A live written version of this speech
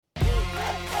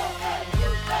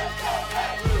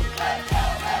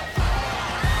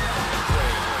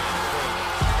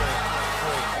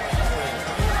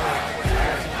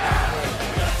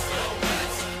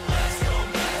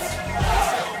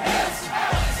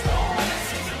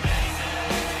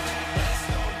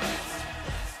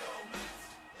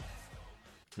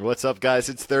What's up, guys?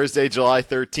 It's Thursday, July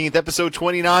 13th, episode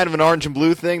 29 of An Orange and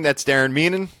Blue Thing. That's Darren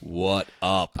Meenan. What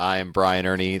up? I am Brian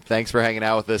Ernie. Thanks for hanging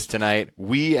out with us tonight.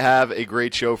 We have a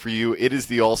great show for you. It is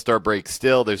the All-Star break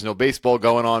still. There's no baseball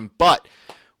going on, but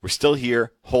we're still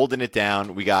here holding it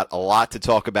down. We got a lot to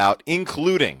talk about,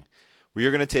 including we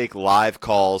are going to take live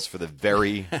calls for the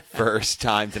very first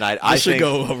time tonight. This should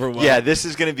go over well. Yeah, this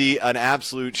is going to be an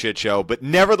absolute shit show. But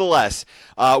nevertheless,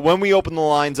 when we open the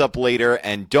lines up later,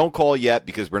 and don't call yet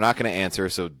because we're not going to answer,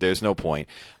 so there's no point.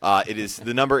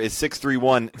 The number is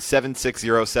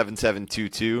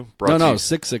 631-760-7722. No,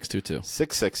 6622.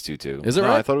 6622. Is it No,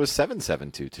 right? I thought it was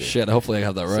 7722. Shit, hopefully I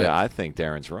have that right. Yeah, I think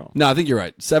Darren's wrong. No, I think you're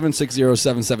right.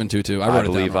 760-7722. I wrote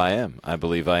it down. I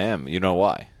believe I am. You know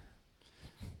why?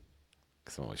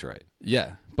 Because I'm always right.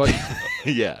 Yeah. But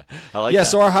Yeah, I like yeah, that.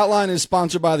 so our hotline is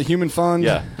sponsored by the Human Fund.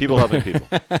 Yeah, people helping people.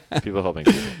 People helping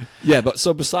people. Yeah, but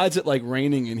so besides it like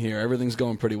raining in here, everything's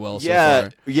going pretty well so Yeah,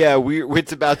 far. yeah.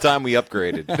 It's about time we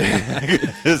upgraded.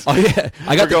 Oh yeah,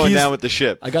 I got We're the going keys. down with the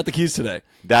ship. I got the keys today.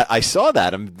 That I saw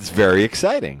that. It's very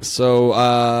exciting. So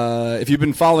if you've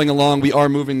been following along, we are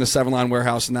moving the 7-line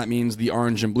warehouse, and that means the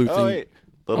orange and blue thing. Oh wait,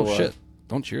 little. Oh shit!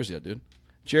 Don't cheers yet, dude.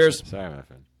 Cheers. Sorry, my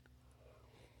friend.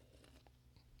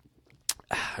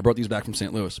 I brought these back from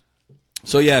St. Louis.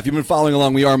 So, yeah, if you've been following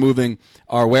along, we are moving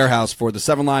our warehouse for the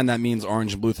 7-line. That means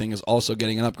Orange and Blue Thing is also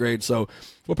getting an upgrade. So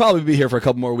we'll probably be here for a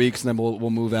couple more weeks, and then we'll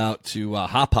move out to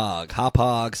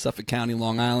Hauppauge, Suffolk County,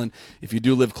 Long Island. If you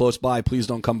do live close by, please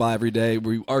don't come by every day.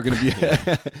 We are going to be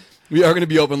we are going to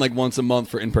be open like once a month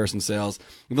for in-person sales.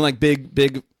 And then like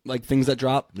big like things that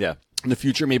drop. Yeah. In the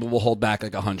future, maybe we'll hold back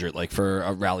like 100, like for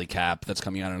a rally cap that's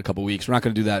coming out in a couple weeks. We're not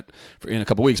going to do that in a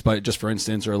couple weeks, but just for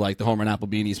instance, or like the Home Run Apple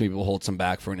Beanies, maybe we'll hold some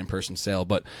back for an in-person sale.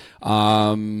 But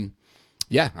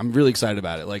yeah, I'm really excited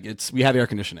about it. Like we have air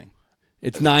conditioning.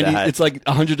 It's 90. It's like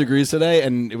 100 degrees today,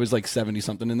 and it was like 70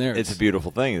 something in there. It's a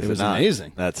beautiful thing. It was not?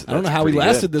 amazing. I don't know how we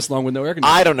lasted this long with no air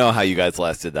conditioning. I don't know how you guys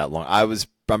lasted that long.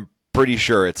 I'm pretty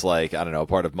sure it's like, I don't know,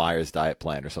 part of Myers diet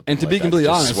plan or something. And to like be that. completely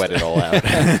Just honest, sweat it all out.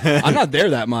 I'm not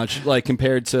there that much, like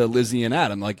compared to Lizzie and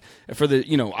Adam. Like for the,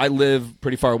 I live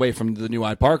pretty far away from the New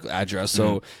Hyde Park address,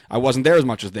 so I wasn't there as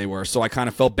much as they were. So I kind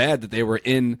of felt bad that they were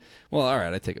in. Well, all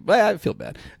right, I take it, but I feel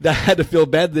bad. I had to feel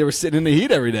bad they were sitting in the heat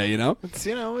every day. It's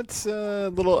it's a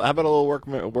little. How about a little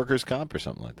workers' comp or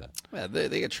something like that? Yeah,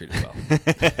 they get treated well.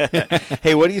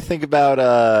 Hey, what do you think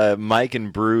about Mike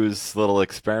and Brew's little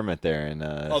experiment there in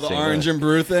the St. Orange Louis? and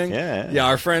Brew thing? Yeah.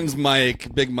 Our friends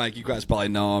Mike, Big Mike, you guys probably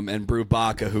know him, and Brew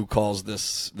Baca, who calls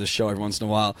this show every once in a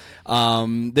while.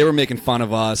 They were making fun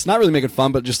of us. Not really making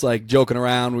fun, but just like joking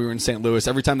around. We were in St. Louis.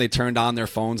 Every time they turned on their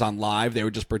phones on live, they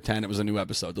would just pretend it was a new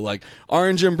episode. They're like,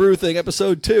 Orange and Brew thing,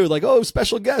 episode 2. Like, oh,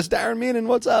 special guest, Darren Meenan,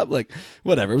 what's up? Like,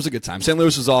 whatever. It was a good time. St.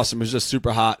 Louis was awesome. It was just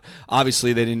super hot.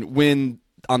 Obviously, they didn't win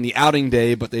on the outing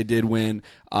day, but they did win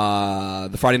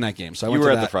the Friday night game. So I went You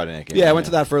were to at that. the Friday night game. Yeah, I went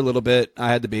to that for a little bit. I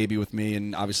had the baby with me,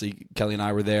 and obviously Kelly and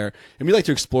I were there. And we like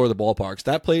to explore the ballparks.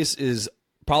 That place is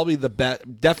probably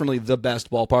definitely the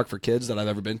best ballpark for kids that I've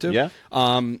ever been to. Yeah.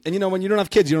 And when you don't have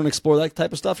kids, you don't explore that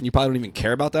type of stuff, and you probably don't even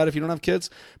care about that if you don't have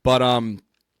kids. But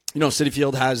Citi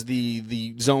Field has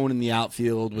the zone in the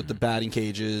outfield with the batting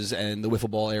cages and the wiffle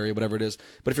ball area, whatever it is.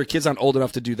 But if your kids aren't old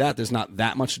enough to do that, there's not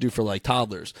that much to do for like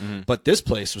toddlers. But this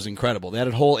place was incredible. They had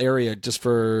a whole area just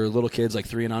for little kids like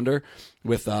 3 and under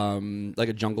with like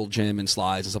a jungle gym and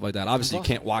slides and stuff like that. Obviously, you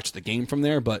can't watch the game from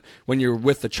there, but when you're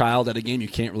with the child at a game, you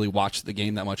can't really watch the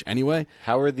game that much anyway.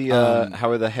 How are the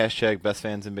hashtag best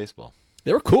fans in baseball?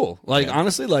 They were cool.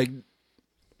 Honestly,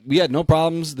 we had no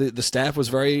problems. The staff was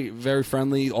very, very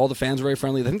friendly. All the fans were very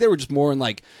friendly. I think they were just more in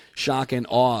like shock and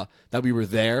awe that we were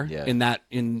there. Yeah.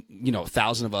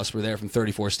 1,000 of us were there from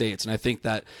 34 states. And I think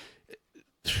that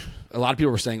a lot of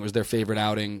people were saying it was their favorite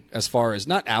outing, as far as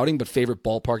not outing, but favorite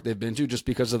ballpark they've been to, just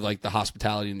because of like the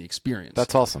hospitality and the experience.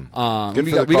 That's awesome.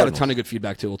 We got a ton of good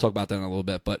feedback too. We'll talk about that in a little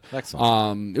bit, but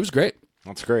excellent. It was great.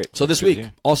 That's great. So this week,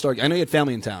 All-Star. I know you had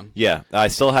family in town. Yeah, I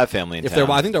still have family in town.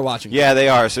 I think they're watching. Yeah, they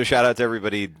are. So shout out to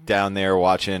everybody down there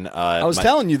watching. I was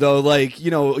telling you though,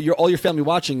 all your family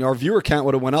watching. Our viewer count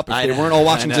would have went up if they weren't all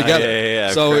watching together.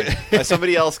 Yeah. So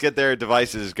somebody else get their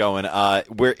devices going.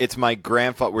 It's my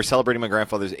grandfather. We're celebrating my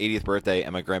grandfather's 80th birthday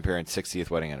and my grandparents' 60th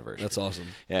wedding anniversary. That's awesome.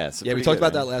 Yeah, we talked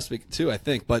about that last week too, I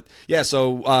think. But yeah,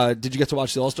 so did you get to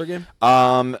watch the All-Star game?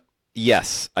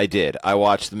 Yes, I did. I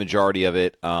watched the majority of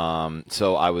it.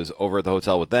 So I was over at the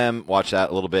hotel with them, watched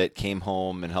that a little bit, came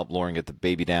home and helped Lauren get the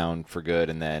baby down for good,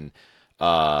 and then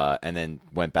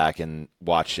went back and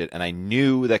watched it. And I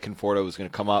knew that Conforto was going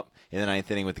to come up in the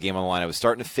 9th inning with the game on the line. I was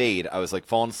starting to fade. I was like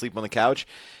falling asleep on the couch,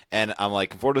 and I'm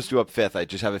like, Conforto's due up 5th. I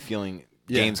just have a feeling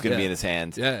game's going to be in his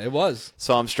hands. Yeah, it was.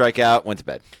 Saw him strike out, went to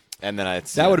bed. And then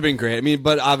that would have been great. I mean,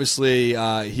 but obviously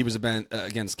he was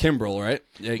against Kimbrel, right?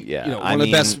 Yeah, you know, one of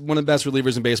the best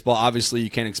relievers in baseball. Obviously,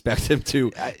 you can't expect him to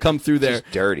come through there.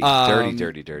 Dirty not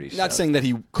stuff. saying that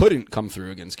he couldn't come through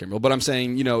against Kimbrel, but I'm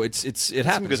saying, you know, it happens. It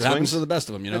happens to the best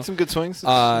of them. You know, had some good swings.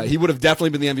 He would have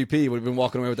definitely been the MVP. He would have been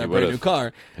walking away with that brand new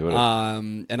car.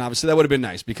 And obviously that would have been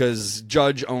nice because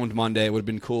Judge owned Monday. It would have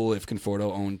been cool if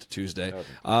Conforto owned Tuesday.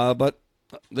 But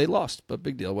they lost, but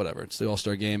big deal, whatever. It's the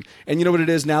All-Star game. And you know what it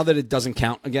is? Now that it doesn't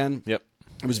count again, Yep.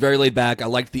 It was very laid back. I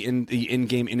liked the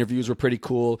in-game interviews were pretty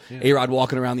cool. Yeah. A-Rod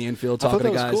walking around the infield talking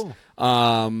to guys. Cool.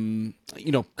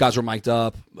 You know, guys were mic'd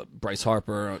up. Bryce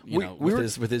Harper,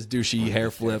 with his douchey hair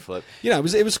flip. You know,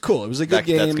 it was cool. It was a good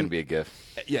game. That's going to be a GIF.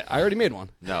 Yeah, I already made one.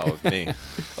 No, of me.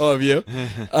 Oh, of you?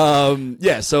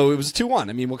 Yeah, so it was 2-1.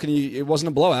 I mean, it wasn't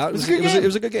a blowout. It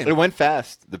was a good game. It went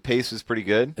fast. The pace was pretty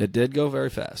good. It did go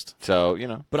very fast. So, you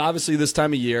know. But obviously this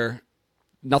time of year,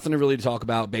 nothing to really talk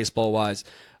about baseball-wise.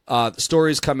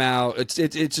 Stories come out.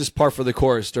 It's just par for the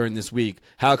course during this week.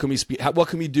 How can we what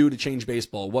can we do to change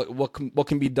baseball? What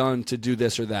can be done to do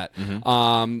this or that? Mm-hmm.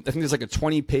 I think there's like a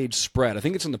 20-page spread. I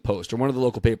think it's in the Post or one of the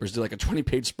local papers did like a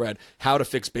 20-page spread how to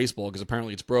fix baseball because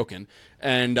apparently it's broken.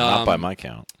 And not by my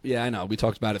count. Yeah, I know. We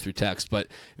talked about it through text, but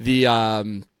the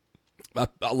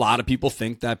a lot of people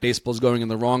think that baseball is going in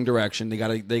the wrong direction. They got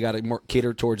to more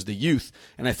cater towards the youth,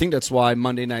 and I think that's why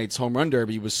Monday night's home run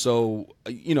derby was so,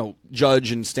 you know,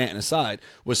 Judge and Stanton aside,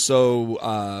 was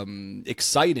so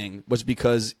exciting. Was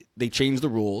because they changed the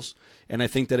rules, and I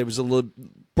think that it was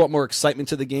brought more excitement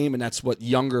to the game, and that's what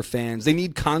younger fans they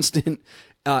need constant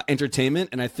entertainment,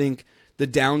 and I think the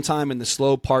downtime and the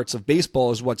slow parts of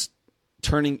baseball is what's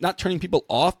not turning people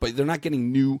off, but they're not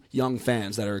getting new young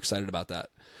fans that are excited about that.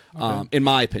 Okay. In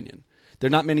my opinion, there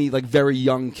are not many like very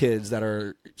young kids that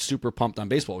are super pumped on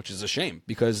baseball, which is a shame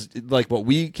because like what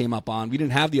we came up on, we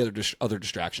didn't have the other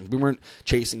distractions. We weren't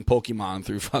chasing Pokemon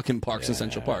through fucking parks in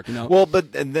Central Park, you know. Well,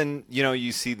 and then you know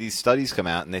you see these studies come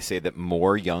out and they say that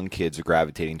more young kids are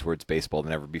gravitating towards baseball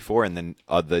than ever before, and then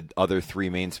the other three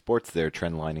main sports they're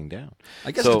trend lining down.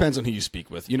 I guess it depends on who you speak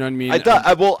with. You know what I mean?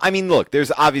 I mean, look,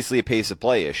 there's obviously a pace of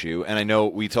play issue, and I know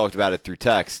we talked about it through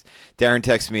text. Darren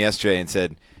texted me yesterday and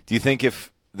said, do you think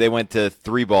if they went to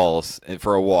 3 balls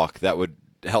for a walk, that would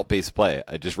help pace play?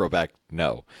 I just wrote back,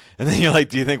 no. And then you're like,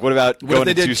 do you think, what about going if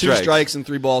they to did 2 strikes and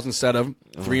 3 balls instead of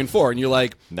 3 and 4? And you're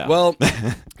like, no. Well,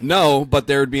 no, but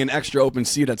there would be an extra open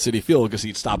seat at Citi Field because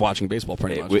he'd stop watching baseball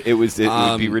pretty much. It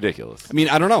would be ridiculous. I mean,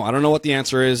 I don't know. I don't know what the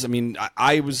answer is. I mean,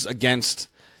 I was against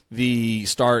the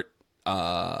start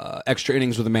extra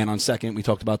innings with a man on second. We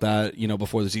talked about that, you know,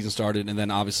 before the season started, and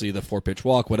then obviously the 4-pitch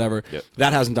walk, whatever. Yep.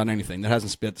 That hasn't done anything. That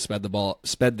hasn't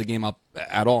sped the game up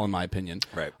at all, in my opinion.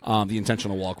 Right. The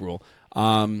intentional walk rule.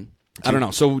 I don't know.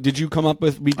 So did you come up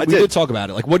with? We did talk about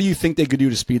it. Like, what do you think they could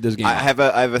do to speed this game up? I have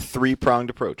a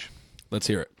 3-pronged approach. Let's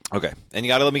hear it. Okay, and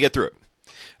you got to let me get through it.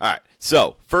 All right.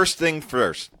 So first thing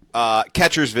first,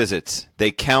 catchers visits,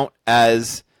 they count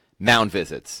as mound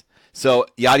visits. So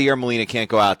Yadier Molina can't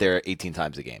go out there 18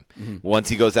 times a game. Mm-hmm. Once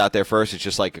he goes out there first, it's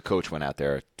just like a coach went out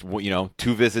there. You know,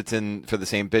 2 visits in for the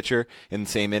same pitcher in the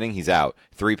same inning, he's out.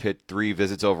 3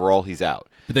 visits overall, he's out.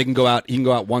 But they can go out. He can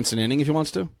go out once an inning if he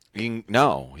wants to. He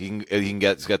can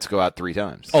get to go out 3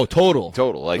 times. Oh, total.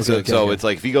 Like okay, so it's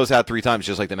like if he goes out 3 times,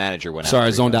 just like the manager went out. Sorry,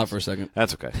 I zoned out for a second.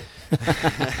 That's okay.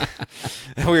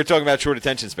 We were talking about short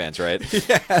attention spans, right?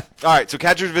 Yeah. All right. So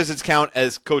catcher's visits count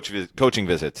as coaching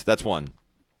visits. That's 1.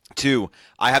 2,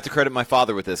 I have to credit my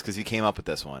father with this because he came up with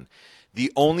this one.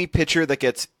 The only pitcher that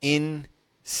gets in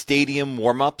stadium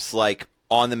warm-ups, like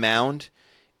on the mound,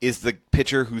 is the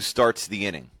pitcher who starts the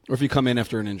inning. Or if you come in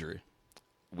after an injury.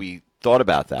 We thought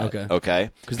about that. Okay.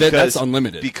 Because that's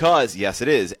unlimited. Because, yes, it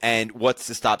is. And what's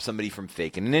to stop somebody from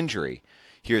faking an injury?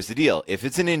 Here's the deal. If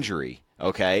it's an injury,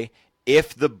 okay,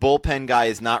 if the bullpen guy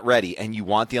is not ready and you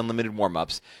want the unlimited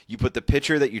warm-ups, you put the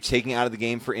pitcher that you're taking out of the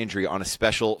game for injury on a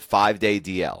special 5-day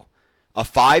DL. A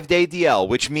 5-day DL,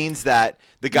 which means that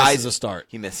the guy misses a start.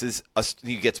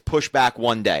 He gets pushed back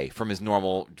 1 day from his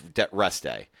normal rest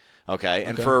day. Okay?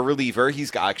 And for a reliever,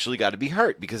 he's actually got to be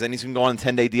hurt because then he's going to go on a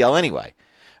 10-day DL anyway.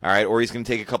 All right? Or he's going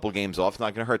to take a couple games off. It's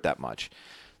not going to hurt that much.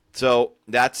 So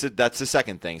that's the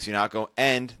second thing. So you're not going.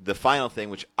 And the final thing,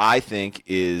 which I think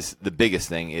is the biggest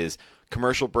thing, is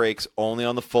commercial breaks only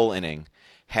on the full inning.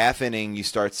 Half inning, you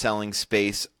start selling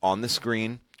space on the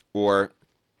screen or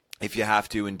if you have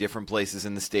to, in different places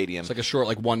in the stadium. It's like a short,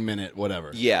 like 1 minute,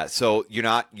 whatever. Yeah, so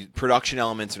production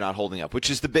elements are not holding up, which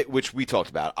is the bit which we talked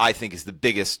about. I think is the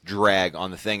biggest drag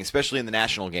on the thing, especially in the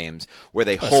national games where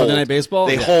they hold Sunday Night Baseball?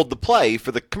 They Yeah. hold the play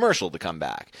for the commercial to come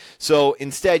back. So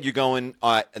instead, you're going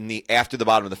after the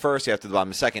bottom of the first, after the bottom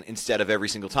of the second, instead of every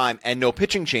single time, and no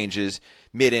pitching changes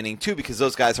mid-inning too, because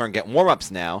those guys aren't getting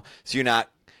warm-ups now. So you're not.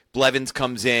 Blevins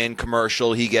comes in,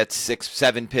 commercial, he gets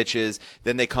 6-7 pitches,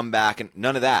 then they come back, and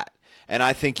none of that. And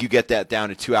I think you get that down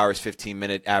to 2 hours,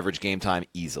 15-minute average game time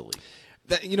easily.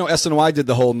 SNY did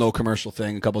the whole no commercial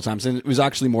thing a couple of times, and it was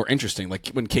actually more interesting, like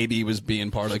when KB was being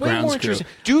part of the grounds crew.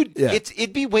 Dude, Yeah.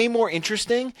 it'd be way more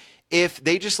interesting if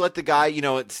they just let the guy,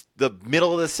 it's the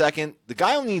middle of the second, the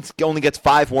guy only gets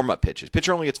 5 warm-up pitches.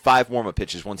 Pitcher only gets 5 warm-up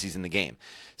pitches once he's in the game.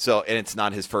 So, and it's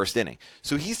not his first inning.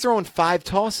 So he's throwing 5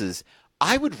 tosses.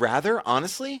 I would rather,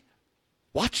 honestly,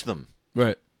 watch them.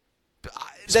 Right.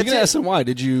 That's Speaking of it. SNY,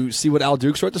 did you see what Al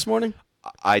Dukes wrote this morning?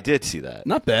 I did see that.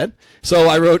 Not bad. So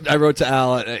I wrote to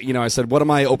Al, I said, what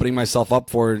am I opening myself up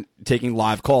for taking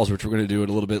live calls, which we're going to do it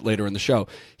a little bit later in the show.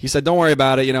 He said, don't worry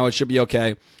about it. It should be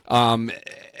okay. And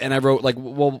I wrote,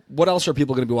 well, what else are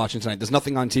people going to be watching tonight? There's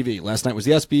nothing on TV. Last night was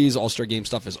the ESPYs. All-Star Game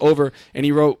stuff is over. And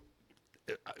he wrote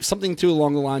something too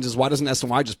along the lines is, why doesn't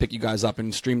SNY just pick you guys up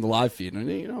and stream the live feed? And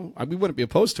we wouldn't be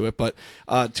opposed to it, but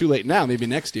too late now. Maybe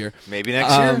next year. Maybe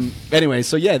next year. Anyway,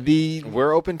 so yeah,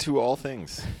 we're open to all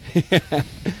things.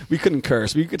 we couldn't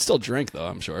curse. We could still drink though.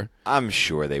 I'm sure. I'm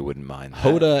sure they wouldn't mind that.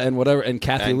 Hoda and whatever, and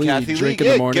Kathy Lee drink in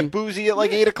the morning. Get boozy at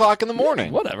like 8 o'clock in the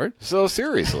morning. Whatever. So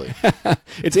seriously,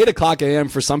 it's 8 o'clock a.m.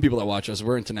 for some people that watch us.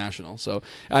 We're international. So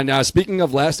now, speaking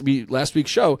of last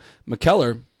week's show,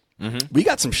 McKellar. Mm-hmm. We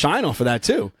got some shine off of that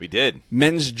too. We did.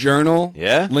 Men's Journal,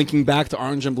 yeah, linking back to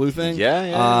Orange and Blue thing.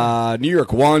 Yeah. New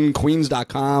York One,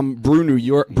 Queens.com, Brew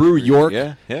York.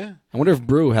 Yeah. I wonder if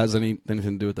Brew has anything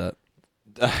to do with that.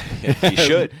 He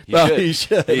should. He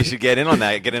should. He should get in on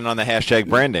that. Get in on the hashtag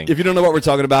branding. If you don't know what we're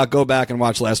talking about, go back and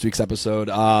watch last week's episode.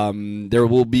 There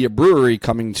will be a brewery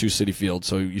coming to Citi Field,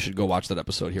 so you should go watch that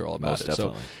episode, hear all about Most it.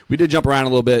 definitely. So we did jump around a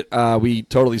little bit. We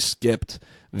totally skipped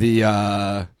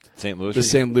the St.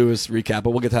 Louis recap,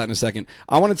 but we'll get to that in a second.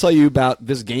 I want to tell you about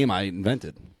this game I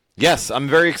invented. Yes, I'm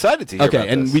very excited to hear about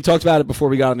this. And we talked about it before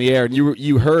we got on the air, and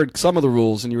you heard some of the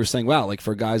rules, and you were saying, wow, like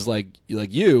for guys like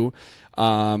you,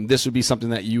 this would be something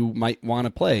that you might want to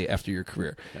play after your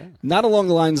career. Okay. Not along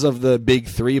the lines of the big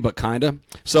three, but kind of.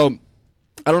 So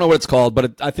I don't know what it's called,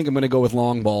 but I think I'm going to go with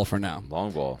long ball for now. Long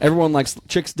ball. Everyone likes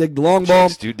chicks dig the long ball.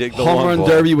 Chicks do dig the home long run ball.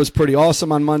 derby was pretty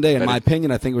awesome on Monday, in my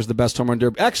opinion. I think it was the best home run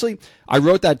derby. Actually, I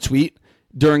wrote that tweet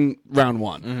during round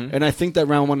one, and I think that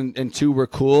round 1 and 2 were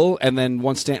cool. And then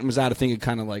once Stanton was out, I think it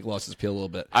kind of like lost its appeal a little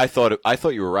bit. I thought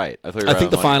you were right. I think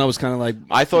the final was kind of like.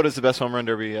 I thought it was the best home run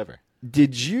derby ever.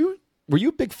 Were you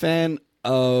a big fan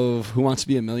of Who Wants to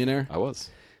Be a Millionaire? I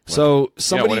was. So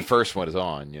somebody when it first was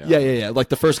on, yeah, like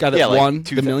the first guy that won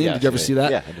the million. Did you ever see that?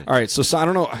 Yeah, I did. All right, so I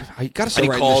don't know. I got to start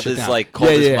And he writing this shit called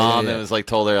down. his mom and was like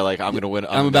told her like I'm going to win.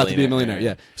 I'm about to be a millionaire.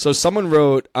 Yeah. So someone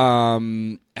wrote, how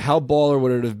baller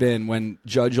would it have been when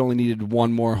Judge only needed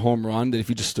one more home run? That if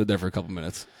he just stood there for a couple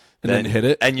minutes and then hit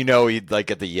it, and he'd like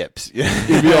get the yips.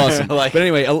 It'd be awesome. But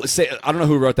anyway, I don't know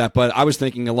who wrote that, but I was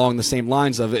thinking along the same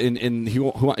lines of if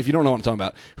you don't know what I'm talking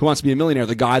about, Who Wants to Be a Millionaire?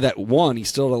 The guy that won, he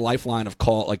still had a lifeline of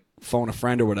phone a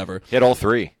friend or whatever. He had all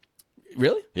 3.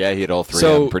 Really? Yeah, he had all 3.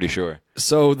 So, I'm pretty sure.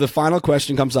 So the final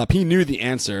question comes up. He knew the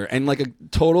answer, and like a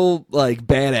total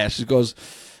badass, he goes,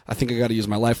 I think I got to use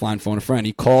my lifeline, phone a friend.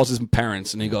 He calls his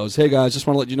parents and he goes, hey guys, just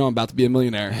want to let you know I'm about to be a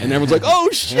millionaire. And everyone's like, oh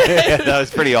shit. That was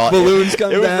pretty awesome. Balloons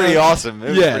come down. It was pretty awesome. It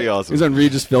was pretty awesome. It was when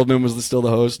Regis Philbin was still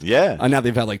the host. Yeah. Now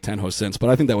they've had like 10 hosts since, but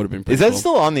I think that would have been pretty Is that cool.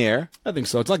 still on the air? I think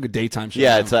so. It's like a daytime show.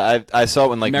 Yeah, now. I saw it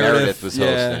when Meredith was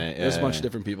hosting it. There's a bunch of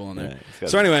different people on there. Yeah,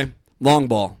 so anyway, long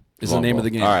ball is the name of the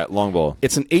game. All right, long ball.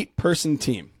 It's an 8-person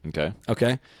team.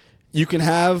 Okay. You can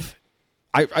have.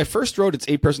 I first wrote it's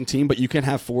 8-person team, but you can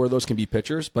have 4 of those can be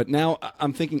pitchers. But now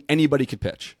I'm thinking anybody could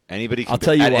pitch. Anybody can I'll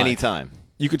tell you at why. any time.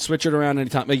 You could switch it around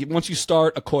anytime. Like once you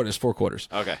start a quarter, it's 4 quarters.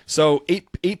 Okay. So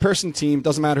 8-person team,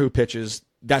 doesn't matter who pitches.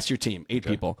 That's your team, 8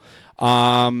 people.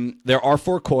 There are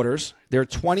 4 quarters. They're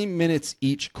 20 minutes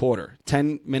each quarter,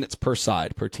 10 minutes per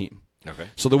side per team. Okay.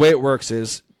 So the way it works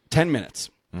is 10 minutes.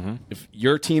 Mm-hmm. If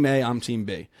you're team A, I'm team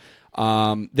B.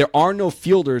 There are no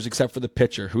fielders except for the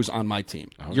pitcher who's on my team.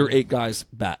 Okay. Your 8 guys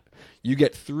bat. You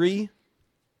get 3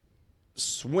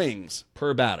 swings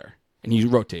per batter, and you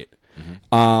rotate.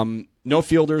 Mm-hmm. No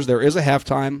fielders. There is a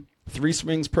halftime. 3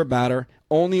 swings per batter.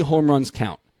 Only home runs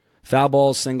count. Foul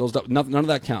balls, singles, none of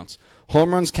that counts.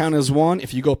 Home runs count as 1.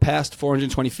 If you go past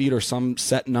 420 feet or some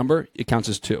set number, it counts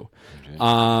as 2.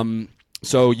 Okay.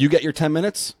 So you get your 10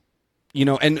 minutes,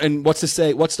 and what's to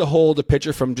say? What's to hold a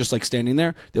pitcher from just like standing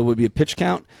there? There will be a pitch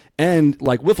count, and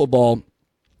like wiffle ball,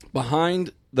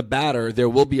 behind the batter there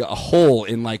will be a hole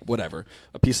in like whatever,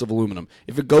 a piece of aluminum.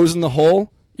 If it goes in the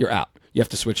hole, you're out. You have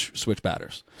to switch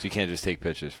batters. So you can't just take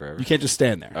pitches forever. You can't just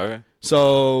stand there. Okay.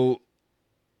 So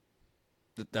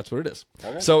that's what it is.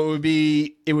 Okay. So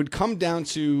it would come down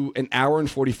to an hour and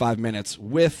 45 minutes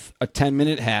with a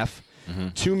 10-minute half,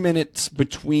 2 minutes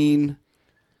between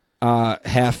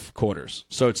half quarters.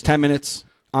 So it's 10 minutes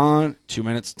on, 2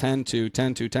 minutes, 10 to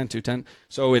 10 to 10 to 10.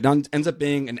 So it ends up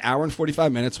being an hour and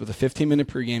 45 minutes with a 15-minute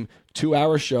pregame,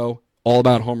 2-hour show, all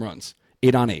about home runs,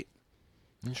 8 on 8.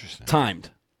 Interesting.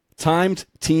 Timed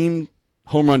team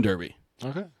home run derby.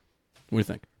 Okay. What do you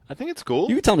think? I think it's cool.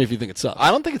 You can tell me if you think it sucks.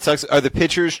 I don't think it sucks. Are the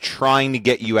pitchers trying to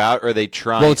get you out, or are they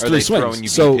trying? Well, it's are 3 they swings. throwing you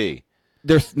So BP?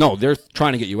 they're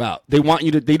trying to get you out. They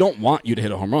don't want you to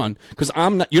hit a home run because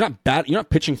you're not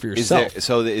pitching for yourself.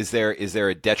 Is there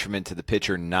a detriment to the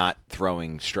pitcher not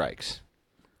throwing strikes?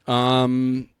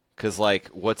 Because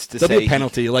what's to There'll say? be a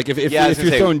penalty. Like if Yeah, I was you're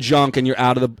gonna say- throwing junk and you're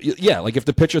out of the like if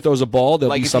the pitcher throws a ball,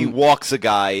 there'll be if some he walks a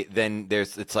guy, then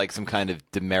it's like some kind of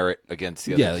demerit against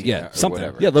the other team or something.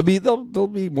 whatever. Yeah, there'll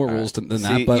be more rules than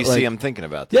that. But I'm thinking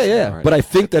about this. Yeah. now, right? But I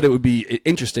think that it would be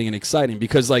interesting and exciting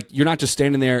because you're not just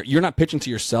standing there. You're not pitching to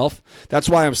yourself. That's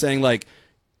why I'm saying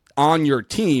on your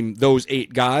team, those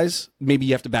 8 guys, maybe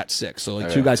you have to bat 6. So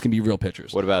 2 guys can be real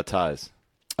pitchers. What about ties?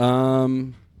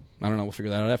 I don't know. We'll figure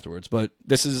that out afterwards. But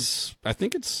I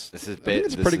think it's a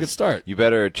pretty good start. You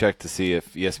better check to see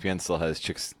if ESPN still has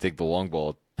Chicks Dig the Long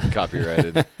Ball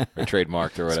copyrighted or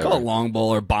trademarked or whatever. It's called long ball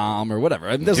or bomb or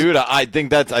whatever. Dude, I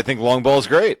think long ball's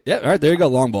great. Yeah, all right, there you go,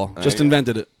 long ball. Just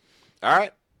invented it. All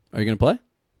right. Are you going to play?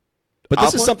 But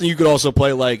this is something you could also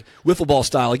play wiffle ball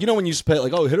style. When you used to play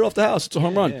hit it off the house, it's a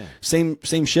home run. Yeah.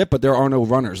 Same shit, but there are no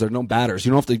runners. There are no batters.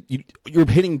 You don't have to you're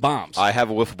hitting bombs. I have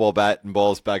a wiffle ball bat and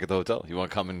balls back at the hotel. You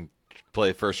want to come and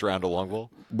play first round of long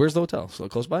ball? Where's the hotel? So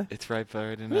close by? It's right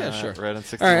in sure. right on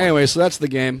 61. All right, anyway, so that's the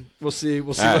game. We'll see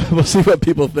right. we'll see what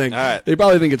people think. All right. They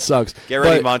probably think it sucks. Get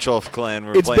ready, But Montreal Clan.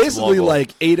 We're it's playing basically some long ball.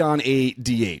 like 8 on 8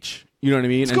 DH. You know what I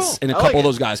mean? It's cool. And a I couple like of it.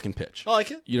 those guys can pitch. I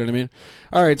like it. You know what I mean?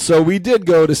 All right, so we did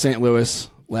go to St. Louis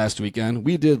last weekend.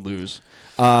 We did lose.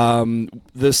 The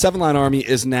 7-Line Army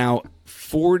is now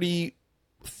 40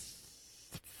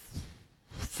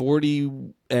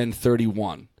 and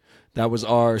 31. That was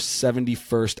our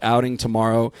 71st outing.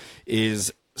 Tomorrow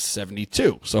is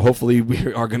 72. So hopefully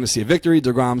we are going to see a victory.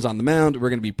 DeGrom's on the mound. We're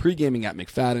going to be pre-gaming at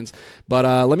McFadden's.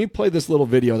 But let me play this little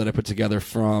video that I put together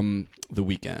from the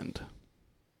weekend.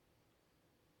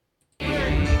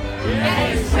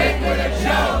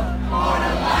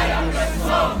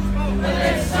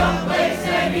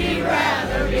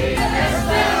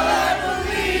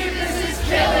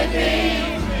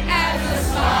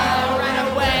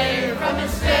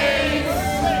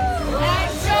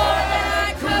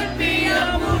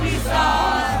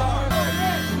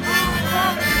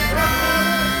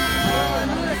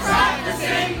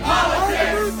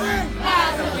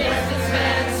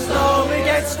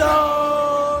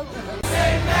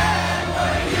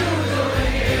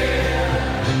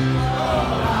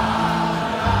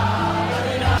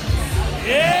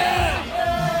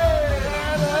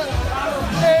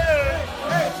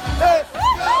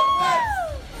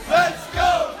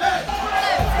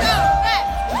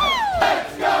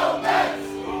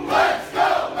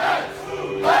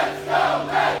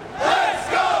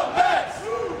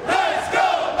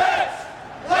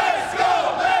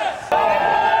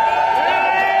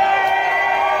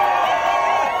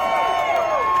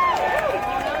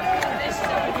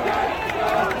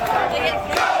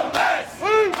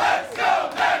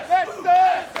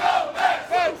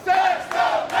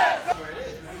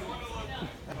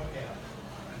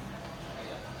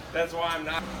 That's why I'm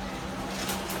not.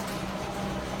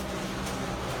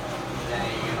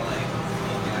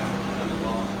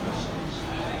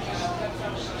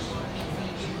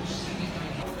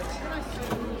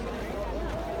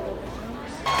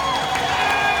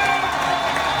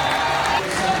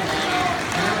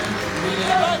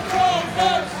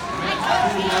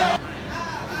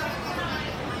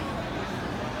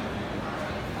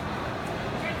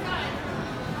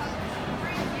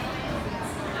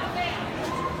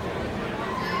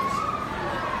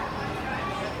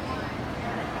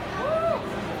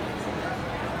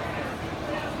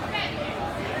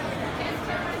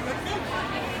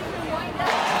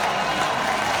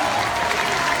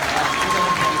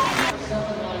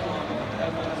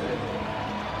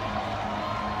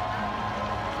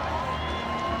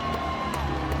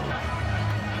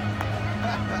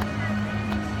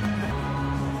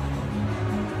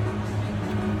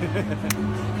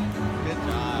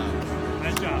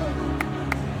 Nice job.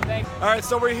 All right,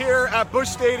 so we're here at Busch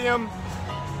Stadium.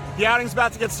 The outing's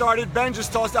about to get started. Ben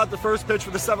just tossed out the first pitch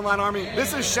for the 7-line Army.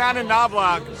 This is Shannon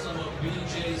Knobloch.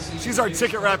 She's our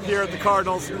ticket rep here at the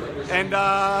Cardinals. And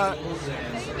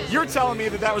you're telling me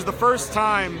that was the first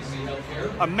time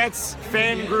a Mets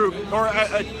fan group, or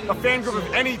a fan group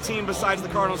of any team besides the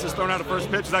Cardinals, has thrown out a first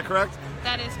pitch. Is that correct?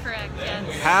 That is correct,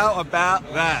 yes. How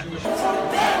about that?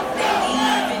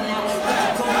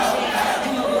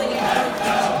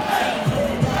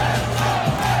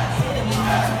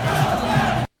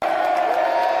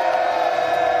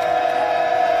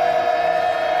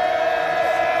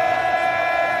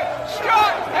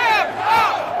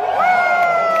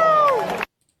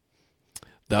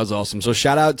 That was awesome. So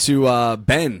shout out to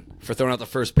Ben for throwing out the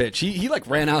first pitch. He like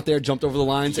ran out there, jumped over the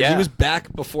lines, and Yeah. he was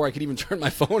back before I could even turn my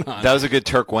phone on. That was a good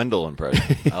Turk Wendell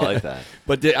impression. I like that.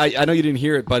 But I know you didn't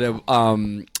hear it, but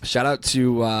shout out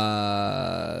to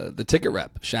the ticket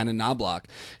rep, Shannon Knobloch.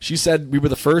 She said we were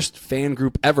the first fan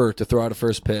group ever to throw out a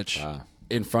first pitch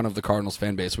in front of the Cardinals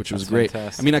fan base, which was great.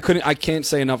 fantastic. I mean, I can't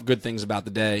say enough good things about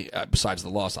the day, besides the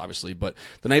loss, obviously. But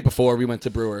the night before, we went to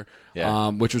Brewer,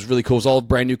 which was really cool. It was all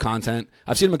brand new content.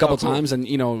 I've seen him a couple times, and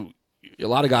a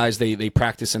lot of guys they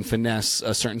practice and finesse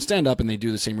a certain stand up and they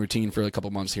do the same routine for a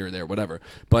couple months here or there, whatever.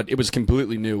 But it was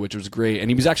completely new, which was great. And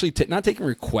he was actually not taking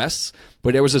requests,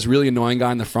 but there was this really annoying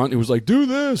guy in the front who was like, "Do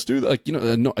this, do that,"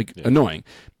 annoying.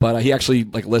 But he actually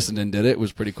listened and did it. It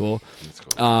was pretty cool. That's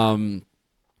cool.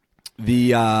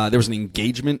 There was an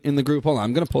engagement in the group. Hold on,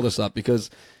 I'm gonna pull this up because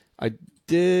I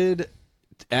did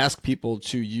ask people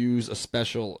to use a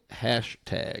special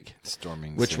hashtag,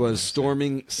 which was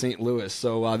Storming St. Louis.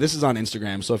 So this is on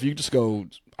Instagram. So if you just go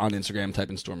on Instagram,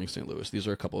 type in Storming St. Louis. These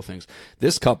are a couple of things.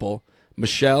 This couple,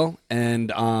 Michelle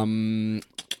and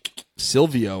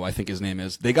Silvio, I think his name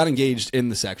is, they got engaged in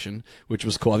the section, which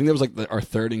was cool. I think that was our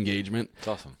third engagement. It's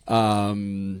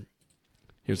awesome.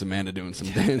 Here's Amanda doing some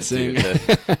dancing. Dude,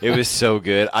 it was so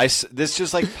good. This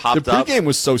just popped The up. pregame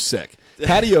was so sick.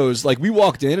 Patios, we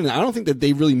walked in, and I don't think that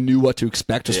they really knew what to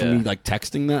expect just from me,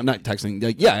 texting them. Not texting.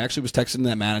 I actually was texting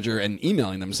that manager and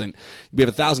emailing them saying, we have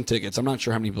 1,000 tickets. I'm not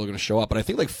sure how many people are going to show up, but I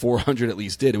think 400 at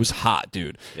least did. It was hot,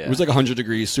 dude. Yeah. It was 100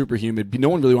 degrees, super humid. No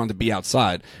one really wanted to be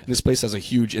outside. And this place has a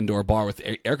huge indoor bar with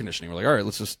air conditioning. We're like, all right,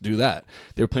 let's just do that.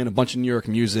 They were playing a bunch of New York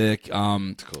music.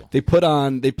 That's cool. They played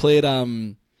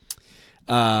the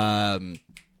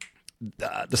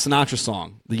Sinatra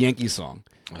song, the Yankee song.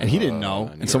 And he didn't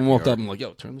know. And someone walked up and like,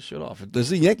 yo, turn the shit off.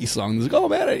 There's a Yankee song. He's like, oh,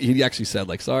 man. He actually said,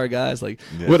 sorry, guys.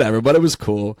 Whatever. But it was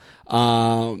cool.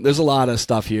 There's a lot of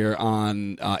stuff here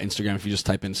on Instagram if you just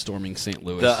type in Storming St.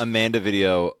 Louis. The Amanda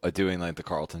video doing the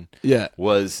Carlton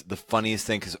was the funniest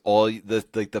thing because all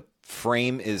the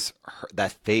frame is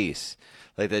that face.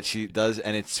 That she does,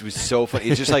 and it was so funny.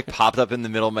 It just popped up in the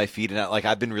middle of my feed, and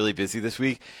I've been really busy this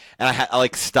week, and I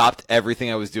stopped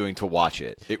everything I was doing to watch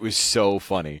it. It was so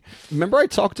funny. Remember I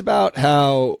talked about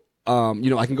how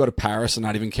I can go to Paris and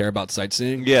not even care about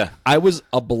sightseeing? Yeah. I was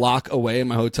a block away in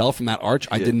my hotel from that arch.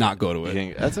 I did not go to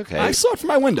it. That's okay. I saw it from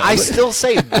my window. I still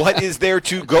say, what is there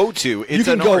to go to? It's you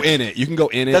can an go arch. in it. You can go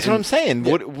in it. That's what I'm saying.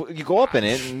 What, you go up in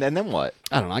it, and then what?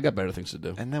 I don't know. I got better things to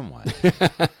do. And then what?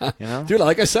 Dude,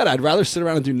 like I said, I'd rather sit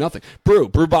around and do nothing. Brew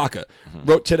Baca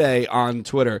wrote today on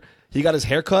Twitter, he got his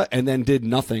hair cut and then did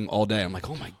nothing all day. I'm like,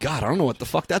 oh my God, I don't know what the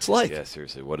fuck that's like. Yeah,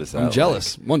 seriously, what is that? I'm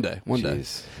jealous. One day.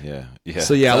 Jeez. Yeah.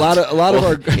 So yeah, a lot of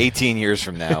our 18 years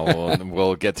from now,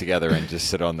 we'll get together and just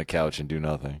sit on the couch and do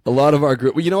nothing. A lot of our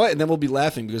group. Well, you know what? And then we'll be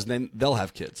laughing because then they'll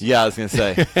have kids. Yeah, I was gonna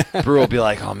say, Brew will be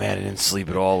like, oh man, I didn't sleep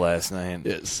at all last night.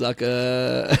 Yeah,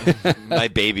 sucker. My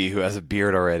baby, who has a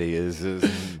beard already, is.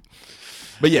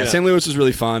 But yeah, St. Louis was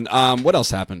really fun. What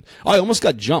else happened? Oh, I almost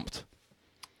got jumped.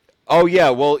 Oh yeah,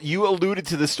 well you alluded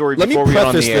to the story Let before me we went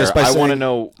on preface the air. this by I saying want to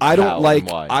know I don't how like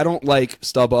and why. I don't like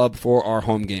StubHub for our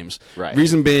home games. Right.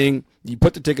 Reason being, you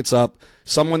put the tickets up.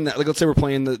 Someone that let's say we're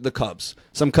playing the Cubs.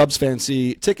 Some Cubs fan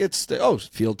see tickets.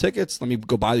 Field tickets. Let me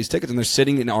go buy these tickets, and they're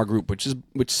sitting in our group, which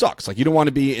sucks. You don't want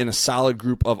to be in a solid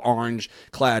group of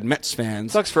orange-clad Mets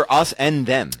fans. Sucks for us and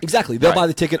them. Exactly. They'll buy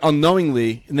the ticket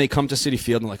unknowingly, and they come to Citi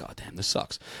Field and they're like, oh damn, this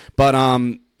sucks. But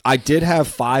I did have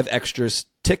 5 extras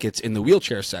tickets in the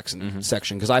wheelchair section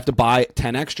because I have to buy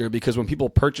 10 extra because when people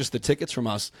purchase the tickets from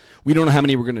us, we don't know how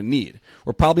many we're going to need.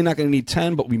 We're probably not going to need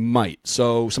 10, but we might.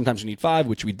 So sometimes we need 5,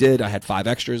 which we did. I had 5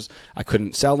 extras. I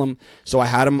couldn't sell them. So I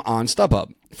had them on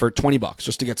StubHub for $20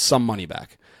 just to get some money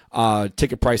back.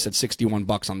 Ticket price at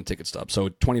 $61 on the ticket stub. So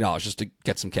 $20 just to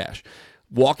get some cash.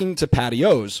 Walking to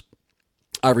Patios,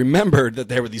 I remembered that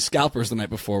there were these scalpers the night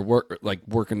before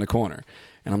working the corner.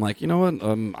 And I'm like, you know what?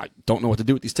 I don't know what to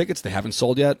do with these tickets. They haven't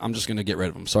sold yet. I'm just going to get rid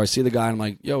of them. So I see the guy and I'm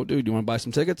like, yo, dude, do you want to buy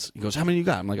some tickets? He goes, how many you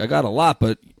got? I'm like, I got a lot,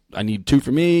 but I need 2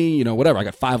 for me, whatever. I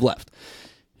got 5 left.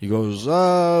 He goes,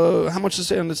 how much to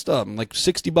say on this stuff? I'm like,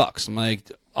 $60. I'm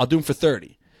like, I'll do them for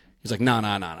 30. He's like, no.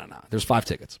 There's 5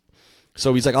 tickets.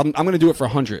 So he's like, I'm going to do it for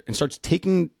 100 and starts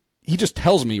taking. He just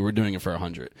tells me we're doing it for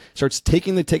 100. Starts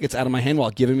taking the tickets out of my hand while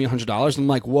giving me $100. And I'm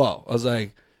like, whoa. I was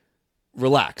like,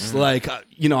 relax. Like,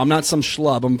 I'm not some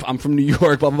schlub. I'm from New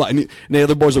York, blah, blah, blah. And the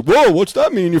other boys are like, whoa, what's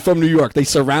that mean you're from New York? They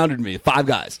surrounded me, 5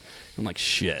 guys. I'm like,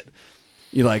 shit.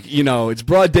 You're like, it's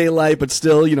broad daylight, but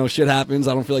still, shit happens.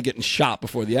 I don't feel like getting shot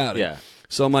before the outing. Yeah.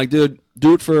 So I'm like, dude,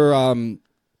 do it for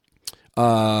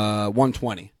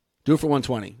 120. Do it for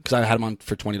 120 because I had him on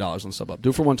for $20 on StubHub. Do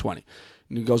it for 120.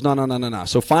 And he goes, no.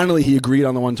 So finally he agreed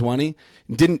on the 120.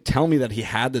 Didn't tell me that he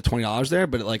had the $20 there,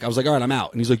 but I was like, all right, I'm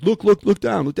out. And he's like, look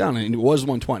down. And it was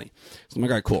 120. So I'm like,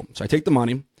 all right, cool. So I take the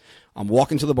money. I'm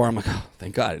walking to the bar. I'm like, oh,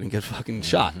 thank God I didn't get fucking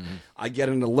shot. I get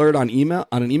an alert on an email.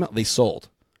 They sold.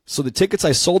 So the tickets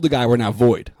I sold the guy were now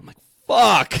void. I'm like,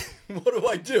 fuck. What do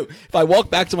I do? If I walk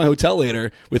back to my hotel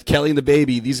later with Kelly and the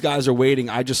baby, these guys are waiting.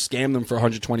 I just scammed them for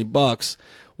 $120.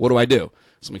 What do I do?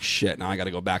 So I'm like, shit, now I got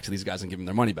to go back to these guys and give them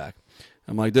their money back.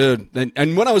 I'm like, dude.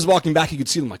 And when I was walking back, you could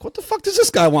see them like, what the fuck does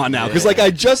this guy want now? Because I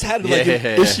just had an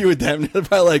issue with them. They're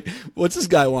probably like, what's this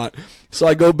guy want? So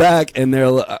I go back and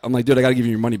I'm like, dude, I got to give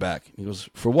you your money back. He goes,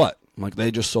 for what? I'm like,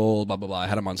 they just sold, blah, blah, blah. I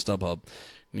had them on StubHub.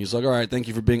 And he's like, all right, thank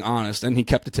you for being honest. And he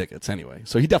kept the tickets anyway.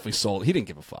 So he definitely sold. He didn't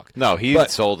give a fuck. No, he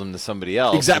sold them to somebody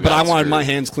else. Exactly. But I wanted my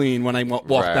hands clean when I walked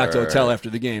back to the hotel after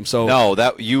the game. So no,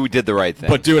 that you did the right thing.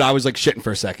 But, dude, I was like shitting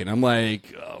for a second. I'm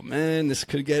like, oh, man, this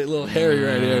could get a little hairy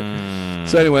right here.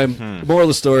 So anyway, moral of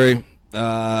the story,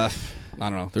 I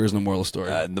don't know. There is no moral of the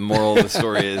story. The moral of the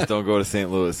story is don't go to St.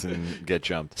 Louis and get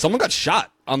jumped. Someone got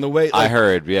shot on the way. I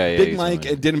heard. Yeah. Big Mike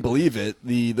didn't believe it.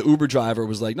 The Uber driver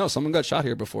was like, no, someone got shot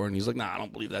here before. And he's like, nah, I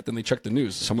don't believe that. Then they checked the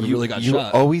news. Someone really got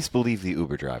shot. You always believe the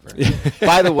Uber driver.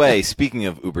 By the way, speaking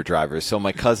of Uber drivers, so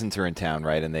my cousins are in town,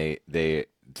 right? And they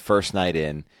first night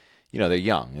in, they're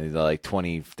young. They're like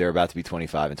 20. They're about to be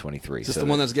 25 and 23. Is this the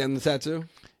one that's getting the tattoo?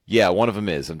 Yeah, one of them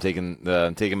is. I'm taking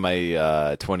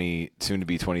my 20 soon to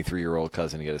be 23-year-old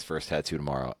cousin to get his first tattoo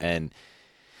tomorrow, and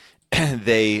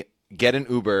they get an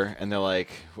Uber and they're like,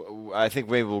 I think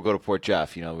maybe we'll go to Port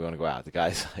Jeff. We want to go out. The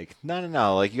guy's like,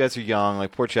 no. Like, you guys are young.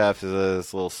 Like, Port Jeff is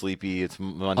a little sleepy. It's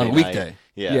Monday on a weekday. Night.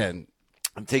 Yeah.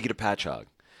 I'm taking you to Patchogue.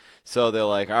 So they're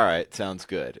like, all right, sounds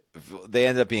good. They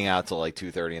end up being out till like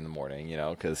 2:30 in the morning,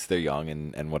 because they're young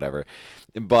and whatever.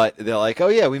 But they're like, oh,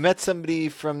 yeah, we met somebody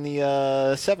from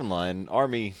the 7 Line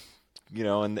Army,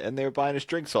 and they were buying us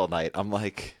drinks all night. I'm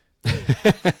like,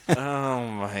 oh,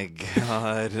 my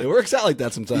God. It works out like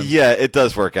that sometimes. Yeah, it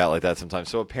does work out like that sometimes.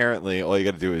 So apparently all you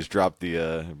got to do is drop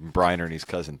the Brian Ernie's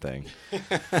cousin thing.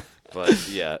 But,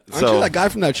 yeah. Aren't you that guy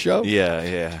from that show?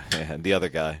 Yeah. The other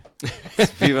guy.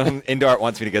 Indart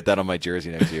wants me to get that on my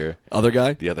jersey next year. Other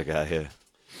guy? The other guy, yeah.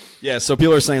 Yeah, so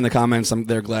people are saying in the comments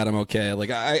they're glad I'm okay. Like,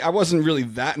 I wasn't really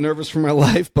that nervous for my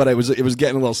life, but it was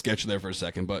getting a little sketchy there for a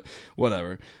second, but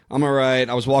whatever. I'm all right.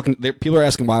 I was walking. People are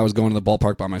asking why I was going to the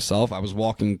ballpark by myself. I was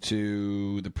walking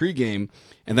to the pregame,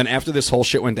 and then after this whole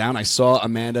shit went down, I saw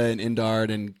Amanda and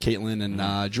Indart and Caitlin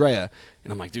and Drea,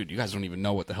 and I'm like, dude, you guys don't even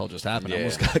know what the hell just happened. I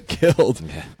almost got killed.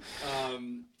 Yeah.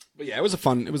 But yeah, it was a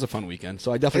fun weekend.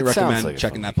 So I definitely recommend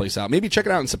checking that place out. Maybe check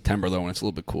it out in September though, when it's a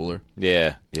little bit cooler.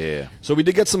 Yeah. So we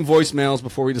did get some voicemails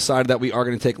before we decided that we are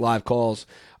going to take live calls.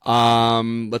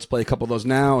 Let's play a couple of those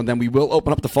now, and then we will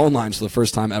open up the phone lines for the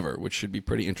first time ever, which should be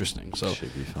pretty interesting. So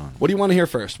should be fun. What do you want to hear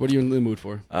first? What are you in the mood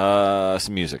for?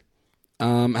 Some music.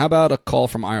 How about a call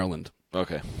from Ireland?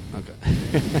 Okay.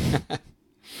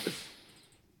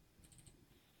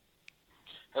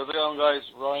 How's it going, guys?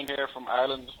 Ryan here from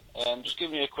Ireland. Just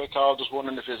giving you a quick call. Just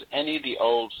wondering if there's any of the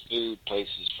old food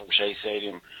places from Shea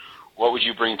Stadium. What would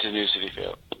you bring to New City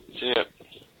Field? See ya.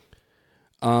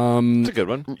 It's a good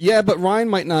one. Yeah, but Ryan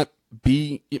might not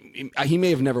be. He may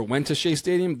have never went to Shea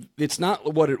Stadium. It's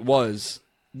not what it was.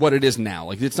 What it is now.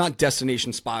 Like, it's not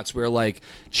destination spots where like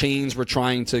chains were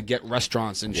trying to get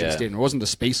restaurants in Shea Stadium. There wasn't the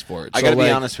space for it. I gotta be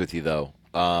honest with you though.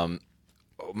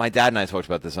 My dad and I talked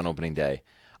about this on opening day.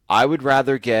 I would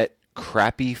rather get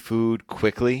crappy food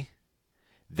quickly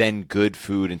than good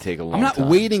food and take a long time. I'm not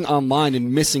waiting online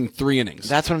and missing 3 innings.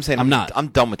 That's what I'm saying. I'm not. I'm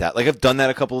done with that. Like, I've done that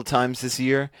a couple of times this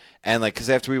year. And, like, because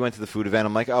after we went to the food event,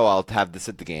 I'm like, oh, I'll have this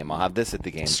at the game. I'll have this at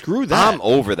the game. Screw that. I'm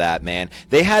over that, man.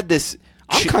 They had this...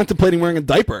 I'm contemplating wearing a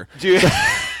diaper. Dude,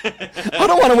 I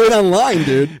don't want to wait online,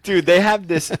 dude. Dude, they have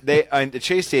this. At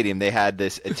Chase Stadium, they had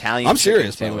this Italian. I'm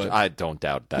chicken serious, by the sandwich. way. I don't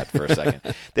doubt that for a second.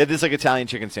 They had this like Italian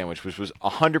chicken sandwich, which was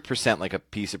 100% like a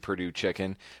piece of Purdue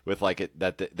chicken with like it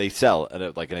that they sell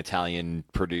like an Italian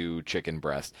Purdue chicken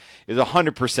breast. It was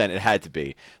 100%. It had to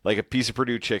be like a piece of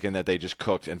Purdue chicken that they just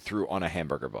cooked and threw on a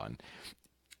hamburger bun.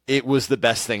 It was the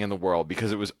best thing in the world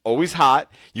because it was always hot.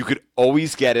 You could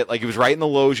always get it. Like, it was right in the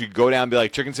Lowe's. You could go down and be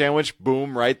like, chicken sandwich,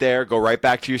 boom, right there. Go right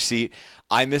back to your seat.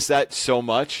 I miss that so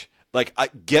much. Like,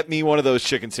 get me one of those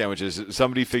chicken sandwiches.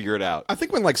 Somebody figure it out. I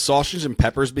think when like sausage and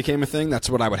peppers became a thing, that's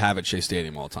what I would have at Shea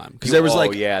Stadium all the time. Because there was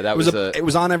like, yeah, that it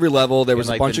was on every level. There was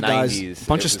a like bunch the of guys, 90s,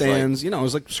 bunch it of was like- stands. You know, I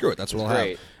was like, screw it, that's what I'll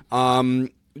great. have.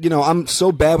 I'm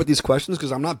so bad with these questions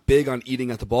because I'm not big on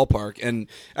eating at the ballpark. And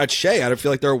at Shea, I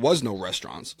feel like there was no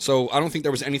restaurants. So I don't think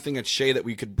there was anything at Shea that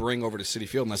we could bring over to Citi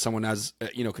Field unless someone has,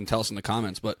 can tell us in the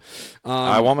comments. But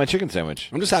I want my chicken sandwich.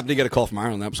 I'm just happy to get a call from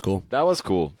Ireland. That was cool. That was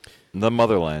cool. The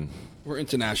motherland. We're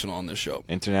international on this show.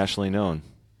 Internationally known.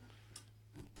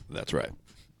 That's right.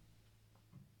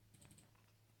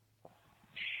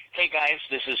 Hey guys,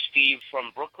 this is Steve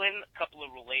from Brooklyn. A couple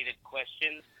of related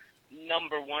questions.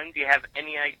 Number one, do you have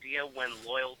any idea when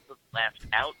Loyal to Last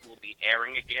Out will be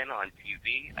airing again on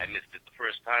TV? I missed it the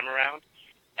first time around.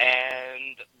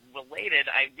 And related,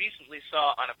 I recently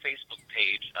saw on a Facebook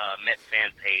page, Met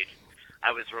fan page,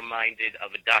 I was reminded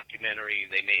of a documentary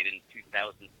they made in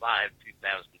 2005,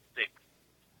 2006,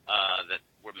 that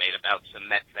were made about some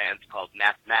Met fans called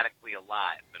Mathematically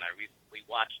Alive. And I recently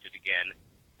watched it again.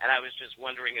 And I was just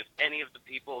wondering if any of the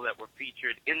people that were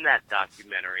featured in that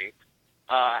documentary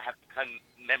have become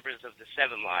members of the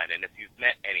Seven Line, and if you've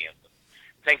met any of them.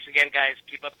 Thanks again, guys.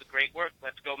 Keep up the great work.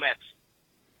 Let's go, Mets.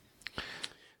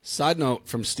 Side note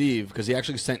from Steve, because he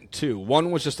actually sent two.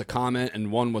 One was just a comment,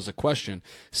 and one was a question.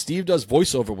 Steve does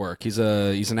voiceover work. He's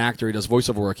an actor. He does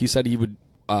voiceover work. He said he would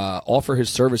offer his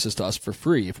services to us for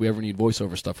free if we ever need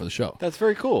voiceover stuff for the show. That's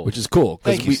very cool. Which is cool,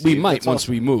 because Thank you, we Steve. might That's once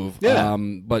awesome. we move. Yeah.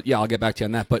 But yeah, I'll get back to you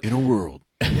on that. But In a world.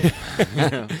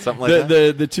 Something like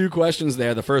that. the two questions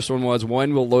there. The first one was,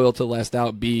 when will Loyal to Last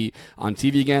Out be on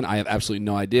TV again? I have absolutely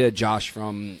no idea. Josh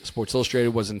from Sports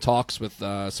Illustrated was in talks with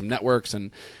some networks, and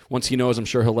once he knows, I'm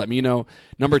sure he'll let me know.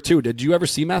 Number two, did you ever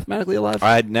see Mathematically Alive?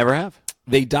 I never have.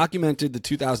 They documented the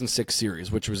 2006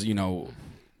 series, which was,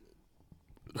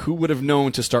 who would have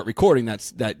known to start recording that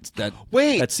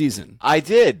season? I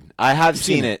did. I have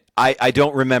seen seen it. I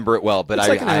don't remember it well, but It's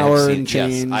I, like an I hour have seen and it.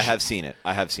 Yes, change. I have seen it.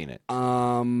 I have seen it.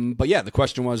 But yeah, the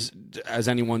question was, as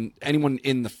anyone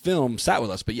in the film sat with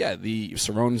us? But yeah, the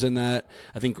Cerrone's in that.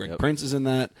 I think Greg Prince is in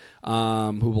that,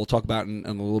 who we'll talk about in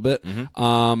a little bit.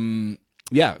 Mm-hmm.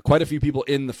 Yeah, quite a few people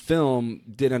in the film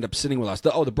did end up sitting with us.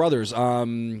 The brothers,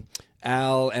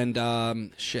 Al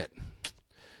and shit.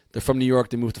 They're from New York.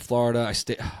 They moved to Florida.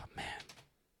 Oh, man.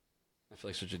 I feel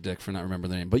like such a dick for not remembering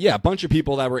the name. But yeah, a bunch of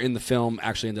people that were in the film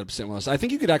actually ended up sitting with us. I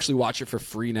think you could actually watch it for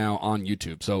free now on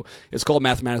YouTube. So it's called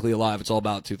Mathematically Alive. It's all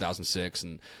about 2006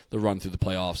 and the run through the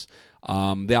playoffs.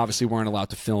 They obviously weren't allowed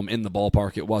to film in the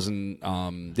ballpark. It wasn't.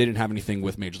 They didn't have anything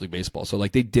with Major League Baseball. So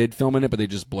like they did film in it, but they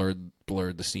just blurred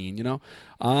the scene.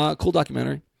 Cool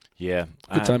documentary. Yeah.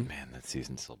 Good time. Man, that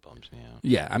season still bums me out.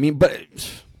 Yeah, I mean, but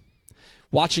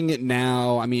watching it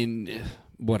now, I mean,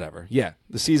 whatever. Yeah,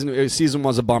 the season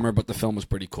was a bummer, but the film was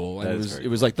pretty cool. And it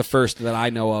was like the first that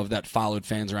I know of that followed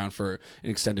fans around for an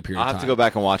extended period of time. I'll have to go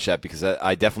back and watch that because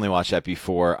I definitely watched that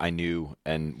before I knew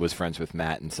and was friends with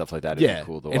Matt and stuff like that. It'd be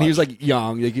cool to watch. And he was like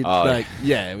young. It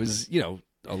was,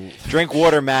 drink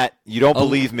water, Matt. You don't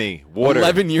believe me. Water.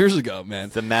 11 years ago, man.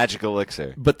 It's the magic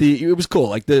elixir. But it was cool.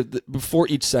 Like the before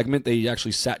each segment, they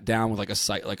actually sat down with like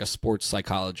a sports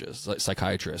psychiatrist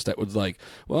that was like,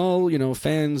 well,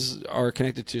 fans are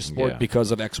connected to sport because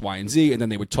of X, Y, and Z, and then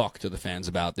they would talk to the fans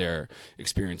about their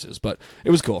experiences. But it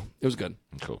was cool. It was good.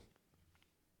 Cool.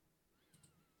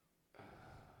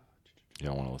 You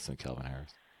don't want to listen to Calvin Harris.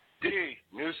 D,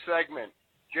 new segment.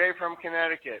 Jay from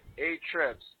Connecticut, 8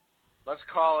 trips. Let's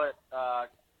call it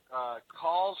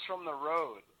calls from the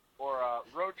road or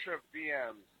road trip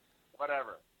BMs,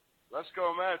 whatever. Let's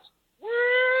go, Mets. Woo!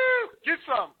 Get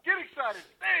some. Get excited.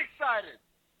 Stay excited.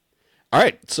 All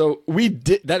right, so we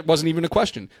did. That wasn't even a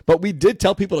question, but we did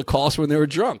tell people to call us when they were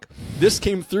drunk. This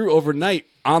came through overnight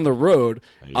on the road,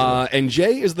 and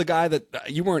Jay is the guy that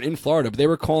you weren't in Florida, but they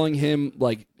were calling him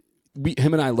like.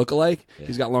 Him and I look alike. Yeah.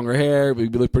 He's got longer hair. We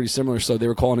look pretty similar. So they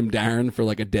were calling him Darren for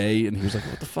like a day, and he was like,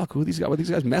 "What the fuck? Who are these guys? What are these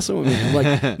guys messing with me?" I'm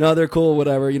like, "No, they're cool.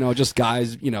 Whatever. Just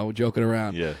guys. Joking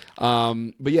around." Yeah.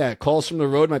 But yeah, calls from the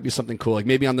road might be something cool. Like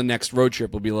maybe on the next road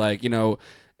trip, we'll be like,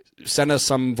 send us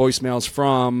some voicemails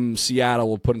from Seattle.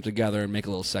 We'll put them together and make a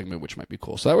little segment, which might be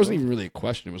cool. So that wasn't even really a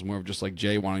question. It was more of just like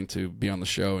Jay wanting to be on the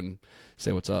show and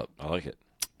say what's up. I like it.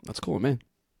 That's cool, man.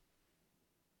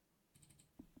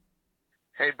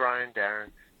 Hey, Brian, Darren,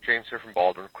 James here from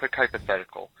Baldwin. Quick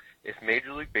hypothetical. If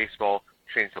Major League Baseball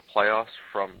changed the playoffs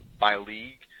from by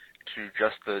league to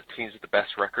just the teams with the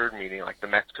best record, meaning like the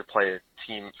Mets could play a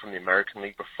team from the American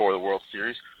League before the World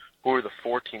Series, who are the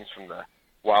 4 teams from the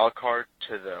wild card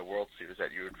to the World Series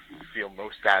that you would feel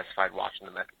most satisfied watching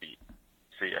the Mets beat?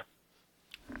 See ya.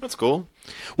 That's cool.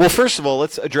 Well, first of all,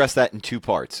 let's address that in 2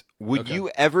 parts. Would you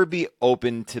ever be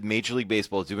open to Major League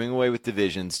Baseball doing away with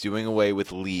divisions, doing away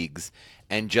with leagues,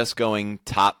 and just going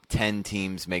top 10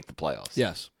 teams make the playoffs?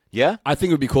 Yes. Yeah? I think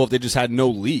it would be cool if they just had no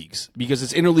leagues because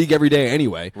it's interleague every day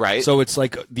anyway. Right. So it's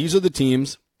like these are the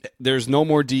teams. There's no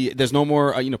more pitchers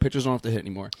don't have to hit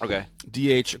anymore. Okay.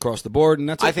 DH across the board, and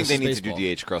that's it. I think This they is need to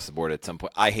do DH across the board at some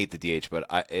point. I hate the DH, but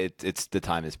it's the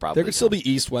time is probably. There could still be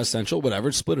East, West, Central,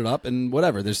 whatever. Split it up and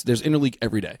whatever. There's interleague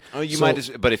every day. Oh,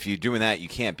 but if you're doing that, you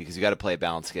can't because you got to play a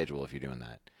balanced schedule if you're doing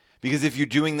that. Because if you're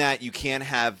doing that, you can't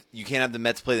have the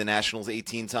Mets play the Nationals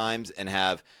 18 times and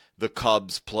have the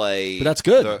Cubs play. But that's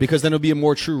good because then it'll be a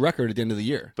more true record at the end of the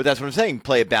year. But that's what I'm saying.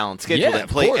 Play a balanced schedule. Yeah, and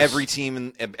play of course. every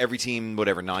team,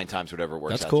 whatever, 9 times, whatever it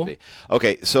works That's out cool. to be.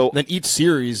 Okay, so then each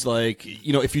series,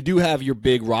 if you do have your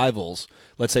big rivals,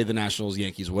 let's say the Nationals,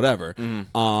 Yankees, whatever,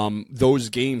 those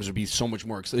games would be so much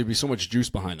more. There'd be so much juice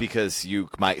behind them because you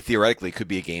might theoretically could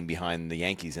be a game behind the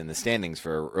Yankees in the standings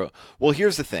for. Well,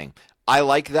 here's the thing. I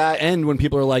like that. And when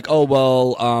people are like, oh,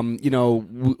 well,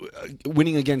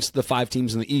 winning against the 5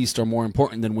 teams in the East are more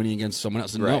important than winning against someone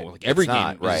else. Right. No, every it's game.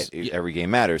 Not, right. Every game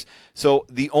matters. So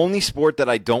the only sport that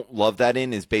I don't love that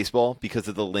in is baseball because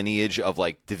of the lineage of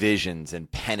like divisions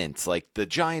and pennants. Like the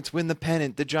Giants win the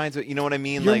pennant. The Giants, you know what I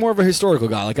mean? You're more of a historical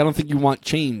guy. Like I don't think you want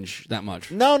change that much.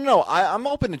 No. I'm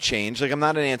open to change. Like I'm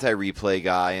not an anti-replay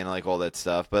guy and like all that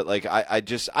stuff. But like I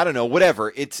don't know.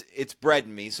 Whatever. It's bred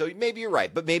in me. So maybe you're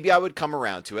right. But maybe I would come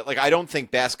around to it. Like I don't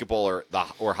think basketball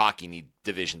or hockey need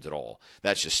divisions at all.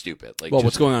 That's just stupid. Like,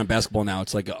 what's going on in basketball now?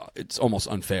 It's like it's almost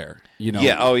unfair. You know?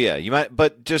 Yeah. Oh, yeah. You might,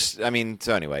 but just so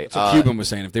anyway. That's what Cuban was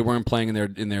saying. If they weren't playing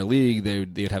in their league,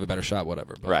 they'd have a better shot.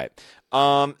 Whatever. But. Right.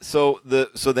 So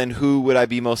then who would I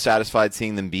be most satisfied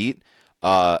seeing them beat?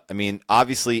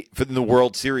 Obviously for the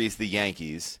World Series, the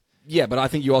Yankees. Yeah, but I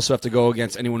think you also have to go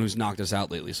against anyone who's knocked us out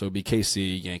lately. So it'd be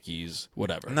KC, Yankees,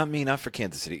 whatever. Not for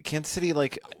Kansas City. Kansas City,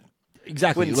 like.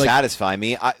 Exactly. Wouldn't satisfy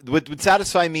me. Would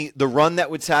satisfy me. The run that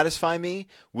would satisfy me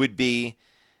would be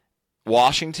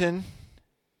Washington.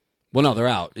 Well, no, they're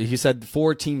out. He said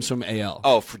 4 teams from AL.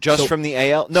 Oh, from the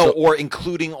AL? No, or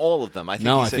including all of them. I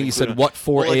think he said what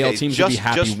 4 AL teams would be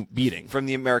happy beating. From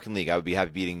the American League, I would be happy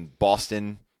beating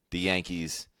Boston, the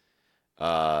Yankees.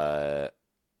 Honestly,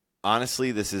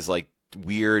 this is like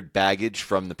weird baggage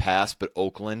from the past, but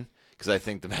Oakland, because I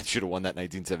think the Mets should have won that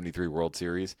 1973 World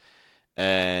Series.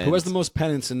 And who has the most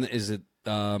pennants in the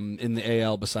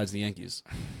AL besides the Yankees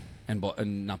and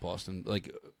not Boston?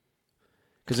 Like,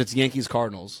 because it's Yankees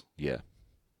Cardinals. Yeah.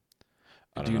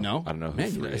 Do you know? I don't know who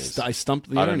 3 is. I stumped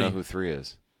the I don't know who 3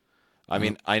 is. I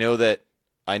mean, I know the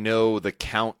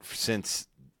count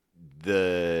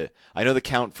I know the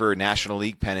count for National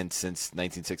League pennants since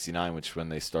 1969, which when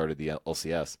they started the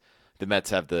LCS. The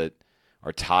Mets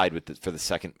are tied for the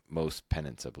second most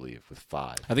pennants, I believe, with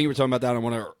 5. I think you were talking about that on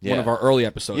one of our early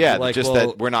episodes. Yeah,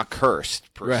 that we're not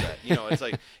cursed per right. se. You know, it's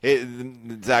like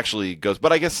it actually goes.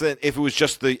 But I guess that if it was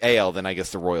just the AL, then I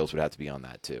guess the Royals would have to be on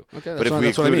that too. Okay, but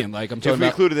that's what I mean. Like if we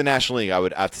included the National League, I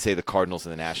would have to say the Cardinals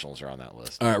and the Nationals are on that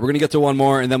list. All right, we're gonna get to one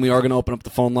more, and then we are gonna open up the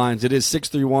phone lines. It is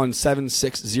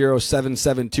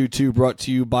 631-760-7722, brought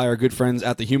to you by our good friends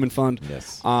at the Human Fund.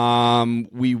 Yes.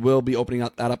 We will be opening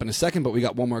that up in a second, but we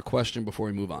got one more question before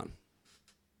we move on.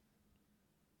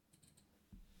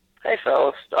 Hey,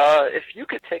 fellas. If you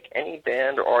could take any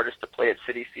band or artist to play at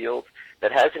Citi Field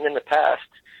that hasn't in the past,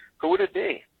 who would it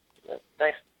be?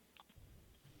 Thanks.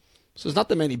 So there's not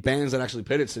that many bands that actually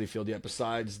played at Citi Field yet,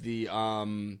 besides the. Are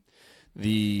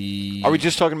we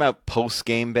just talking about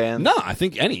post-game bands? No, I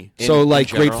think any. In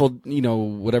Grateful,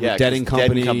 whatever, yeah, Dead and Company.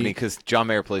 Dead and Company, because John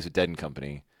Mayer plays with Dead and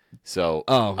Company. So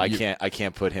I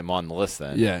can't put him on the list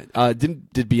then. Yeah.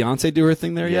 Did Beyonce do her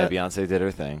thing there yet? Yeah, Beyonce did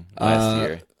her thing last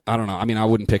year. I don't know. I mean, I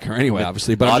wouldn't pick her anyway,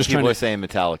 obviously. But a lot I'm just of people trying are saying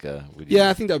Metallica. Yeah,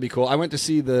 I think that would be cool. I went to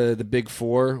see the Big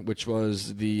Four, which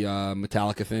was the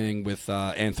Metallica thing with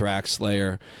Anthrax,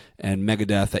 Slayer, and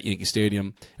Megadeth at Yankee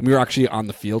Stadium, and we were actually on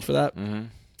the field for that. Mm-hmm.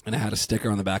 And I had a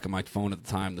sticker on the back of my phone at the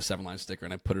time, the 7-line sticker,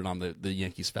 and I put it on the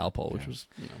Yankees foul pole, which was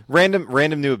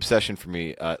random new obsession for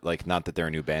me. Like, not that they're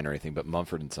a new band or anything, but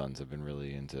Mumford & Sons have been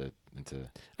really into.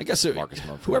 I guess Marcus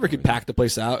Mumford. whoever could pack the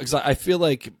place out, because I feel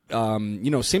like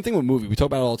same thing with movie. We talk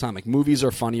about it all the time. Like, movies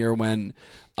are funnier when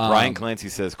Ryan Clancy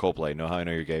says Coldplay. Know how I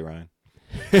know you're gay, Ryan?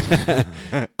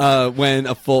 when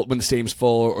the stadium's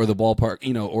full or the ballpark,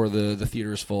 or the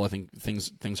theater is full, I think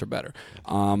things are better.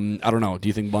 I don't know. Do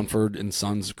you think Mumford and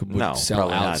Sons would sell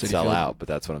probably out? Not Citi sell Field? out, but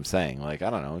that's what I'm saying. Like, I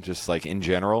don't know, just like in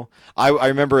general. I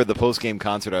remember the post game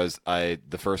concert.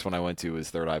 The first one I went to was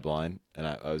Third Eye Blind, and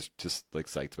I was just like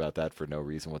psyched about that for no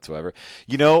reason whatsoever.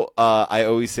 I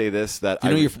always say this that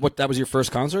that was your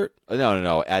first concert?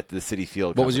 No, at the Citi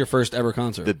Field. What was your first ever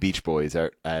concert? The Beach Boys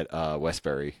at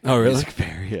Westbury. Oh, really? Music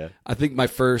Fair, yeah. I think my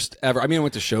first ever. I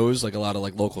went to shows, like a lot of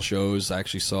like local shows. I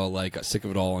actually saw like Sick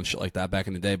of It All and shit like that back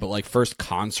in the day. But like first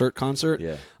concert.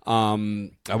 Yeah.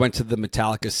 I went to the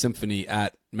Metallica Symphony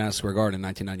at Madison Square Garden in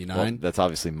 1999. Well, that's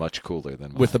obviously much cooler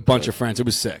than mine, with a bunch of friends. It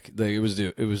was sick. It was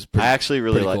pretty, I actually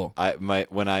really like. Cool.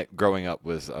 When I growing up I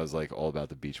was like all about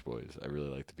the Beach Boys. I really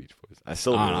liked the Beach Boys. I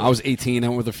still. I was 18. I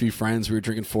went with a few friends. We were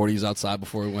drinking 40s outside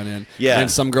before we went in. Yeah. And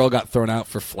some girl got thrown out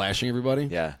for flashing everybody.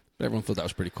 Yeah. Everyone thought that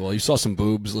was pretty cool. You saw some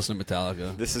boobs listening to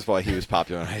Metallica. This is why he was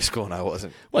popular in high school and I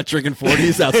wasn't. What, drinking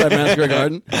 40s outside Madison Square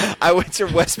Garden? I went to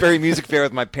Westbury Music Fair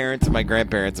with my parents and my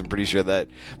grandparents. I'm pretty sure that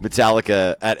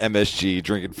Metallica at MSG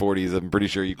drinking 40s, I'm pretty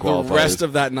sure you qualify. The rest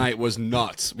of that night was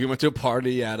nuts. We went to a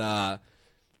party at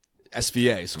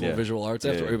SVA, School of Visual Arts.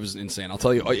 After it was insane. I'll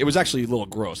tell you, it was actually a little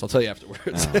gross. I'll tell you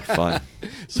afterwards. Oh, fun.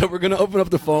 So we're going to open up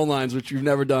the phone lines, which you've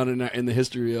never done in the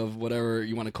history of whatever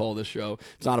you want to call this show.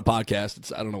 It's not a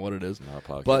podcast. I don't know what it is. Not a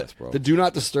podcast, but bro. the Do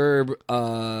Not Disturb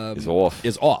is off.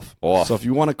 Is off. So if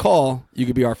you want to call, you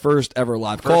could be our first ever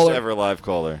live caller.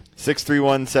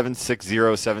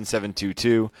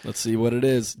 631-760-7722. Let's see what it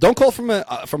is. Don't call from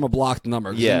a blocked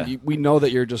number. Yeah. We know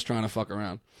that you're just trying to fuck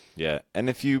around. Yeah, and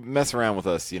if you mess around with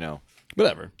us,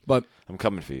 whatever. But I'm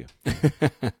coming for you.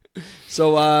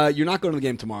 So you're not going to the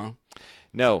game tomorrow?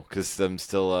 No, because I'm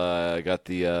still. I got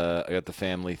the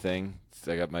family thing.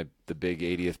 I got the big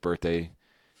 80th birthday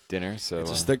dinner. So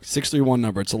it's a 631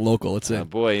 number. It's a local. It's a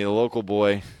boy, a local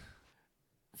boy.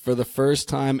 For the first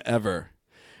time ever,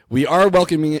 we are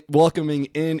welcoming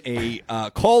in a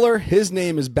caller. His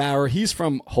name is Bauer. He's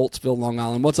from Holtsville, Long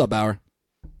Island. What's up, Bauer?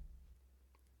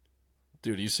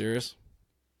 Dude, are you serious?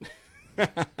 Good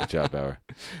job, Bauer.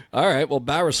 All right. Well,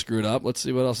 Bauer screwed up. Let's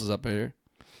see what else is up here.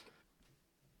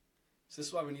 This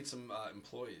is why we need some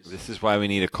employees. This is why we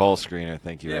need a call screener.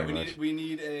 Thank you very much. We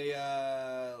need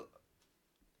a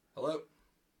hello.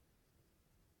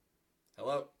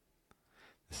 Hello.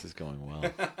 This is going well.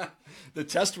 The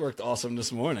test worked awesome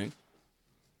this morning.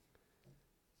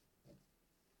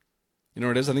 You know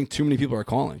what it is? I think too many people are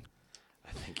calling.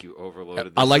 I think you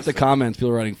overloaded. I like the comments. People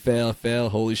are writing fail,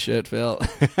 holy shit, fail.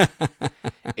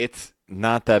 It's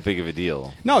not that big of a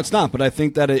deal. No, it's not. But I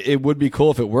think that it would be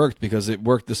cool if it worked because it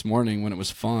worked this morning when it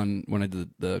was fun when I did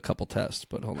the couple tests.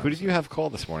 But hold on. Who did you have call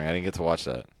this morning? I didn't get to watch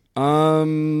that.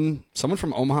 Someone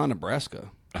from Omaha,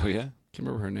 Nebraska. Oh yeah, can't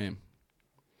remember her name.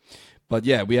 But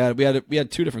yeah, we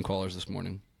had two different callers this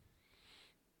morning.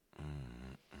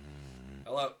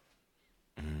 Hello.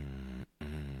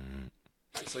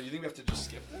 So you think we have to just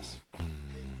skip this?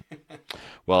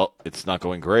 Well, it's not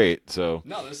going great, so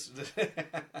no. This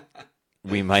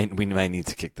we might need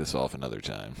to kick this off another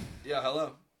time. Yeah.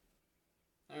 Hello.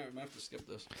 All right, we might have to skip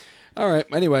this. All right.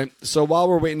 Anyway, so while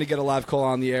we're waiting to get a live call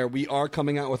on the air, we are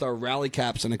coming out with our rally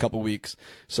caps in a couple weeks.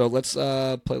 So let's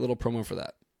play a little promo for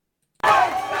that.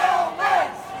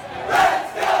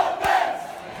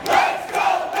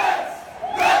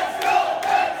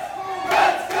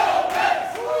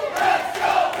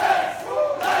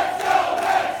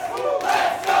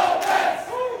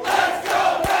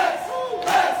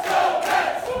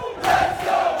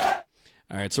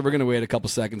 All right, so we're going to wait a couple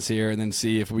seconds here and then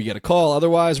see if we get a call.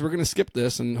 Otherwise, we're going to skip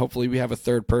this, and hopefully we have a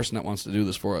third person that wants to do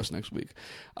this for us next week.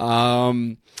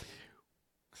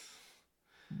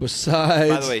 Besides...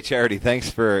 By the way, Charity,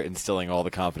 thanks for instilling all the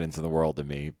confidence in the world in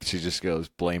me. She just goes,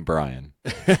 blame Brian.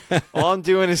 All I'm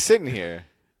doing is sitting here.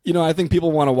 You know, I think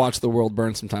people want to watch the world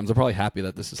burn sometimes. They're probably happy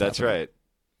that this is That's happening. right.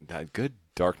 That good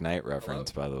Dark Knight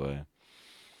reference, by the way.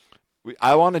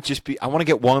 I want to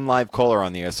get one live caller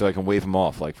on the air so I can wave him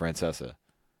off like Francesa.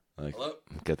 Like, hello?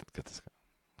 Get this guy.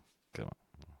 Come on.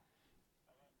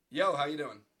 Yo, how you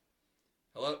doing?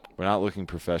 Hello? We're not looking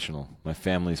professional. My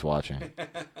family's watching.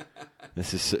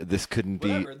 This couldn't be.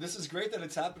 Whatever. This is great that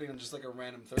it's happening on just like a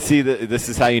random Thursday. See, this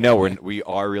is how you know we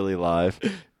are really live.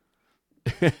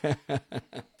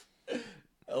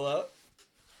 Hello?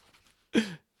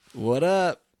 What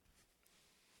up?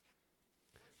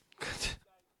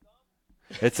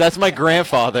 That's my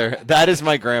grandfather. That is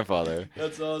my grandfather.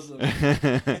 That's awesome.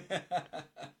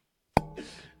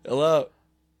 Hello.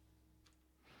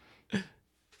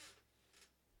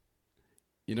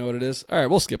 You know what it is? All right,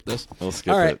 we'll skip this. We'll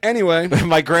skip All right, it. Anyway.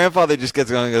 My grandfather just gets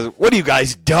going and goes, "What are you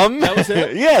guys, dumb?" That was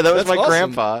it? Yeah, that was That's my awesome.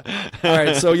 grandpa. All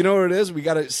right, so you know what it is? We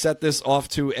got to set this off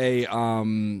to a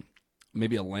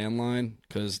maybe a landline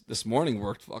because this morning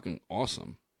worked fucking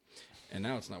awesome, and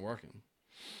now it's not working.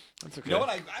 That's okay. You know what?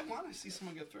 I want to see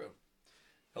someone get through.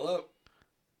 Hello.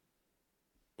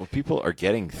 Well, people are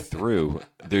getting through.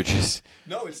 They're just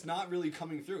No, it's not really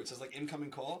coming through. It says like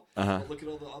incoming call. Uh-huh. But look at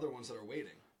all the other ones that are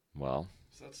waiting. well.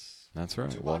 So That's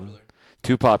right. too Well, popular.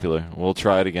 too popular. We'll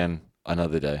try it again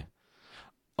another day.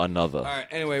 Another. All right.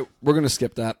 Anyway, we're gonna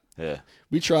skip that. Yeah.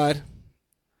 We tried.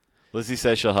 Lizzie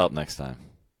says she'll help next time.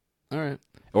 All right.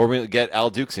 Or we'll get Al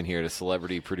Dukes in here to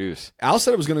celebrity produce. Al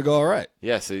said it was gonna go all right.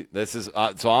 Yeah, see, this is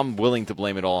so I'm willing to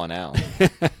blame it all on Al.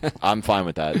 I'm fine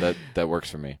with that. That works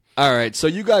for me. All right, so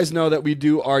you guys know that we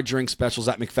do our drink specials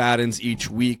at McFadden's each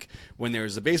week when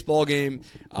there's a baseball game.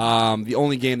 The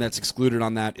only game that's excluded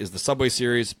on that is the Subway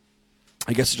Series.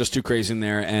 I guess it's just too crazy in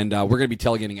there, and we're going to be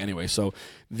tailgating anyway. So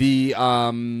the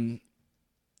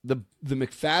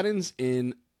McFadden's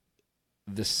in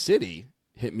the city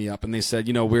hit me up, and they said,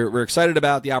 you know, we're excited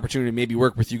about the opportunity to maybe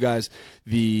work with you guys.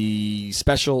 The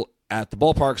special at the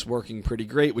ballpark's working pretty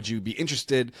great. Would you be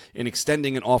interested in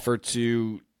extending an offer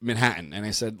to Manhattan? And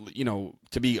I said, you know,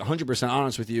 to be 100%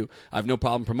 honest with you, I have no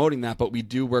problem promoting that, but we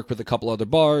do work with a couple other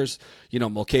bars, you know,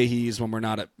 Mulcahy's when we're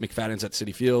not at McFadden's at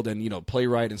Citi Field, and, you know,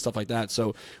 Playwright and stuff like that.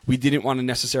 So we didn't want to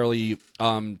necessarily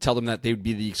tell them that they would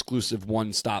be the exclusive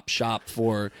one-stop shop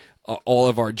for all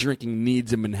of our drinking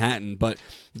needs in Manhattan, but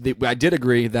I did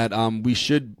agree that we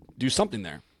should do something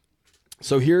there.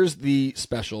 So here's the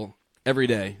special. Every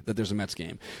day that there's a Mets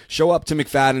game, show up to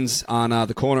McFadden's on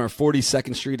the corner of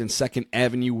 42nd Street and 2nd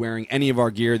Avenue wearing any of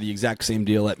our gear. The exact same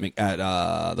deal at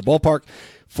the ballpark.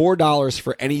 $4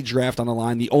 for any draft on the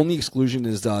line. The only exclusion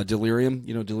is Delirium.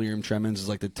 You know, Delirium Tremens is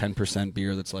like the 10%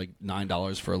 beer that's like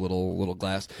 $9 for a little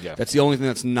glass. Yeah. That's the only thing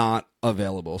that's not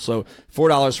available. So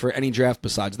 $4 for any draft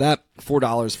besides that.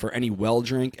 $4 for any well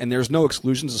drink. And there's no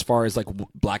exclusions as far as like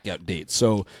blackout dates.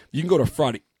 So you can go to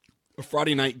a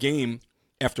Friday night game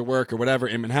after work or whatever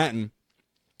in Manhattan,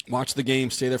 watch the game,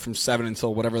 stay there from 7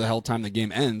 until whatever the hell time the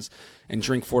game ends, and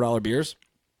drink $4 beers.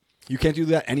 You can't do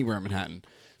that anywhere in Manhattan.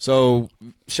 So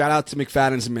shout out to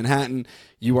McFadden's in Manhattan.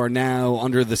 You are now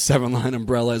under the 7-Line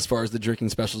umbrella as far as the drinking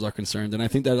specials are concerned. And I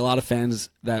think that a lot of fans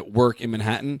that work in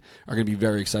Manhattan are going to be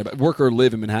very excited about work or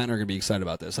live in Manhattan are going to be excited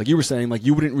about this. Like you were saying, like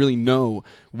you wouldn't really know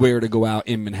where to go out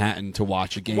in Manhattan to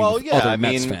watch a game with other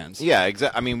Mets fans. Yeah,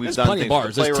 exactly. I mean, we've There's done plenty of things bars.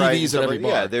 with There's Playwright TVs and stuff at every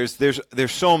like- Yeah, bar.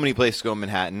 there's so many places to go in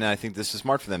Manhattan, and I think this is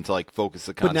smart for them to like focus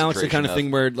the But concentration. now it's the kind of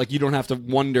thing where like you don't have to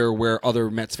wonder where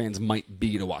other Mets fans might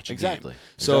be to watch a Exactly. game.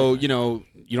 So, you know,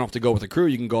 you don't have to go with a crew.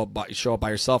 You can go show up by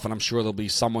yourself, and I'm sure there'll be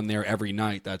someone there every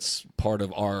night that's part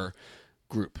of our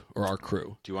group or our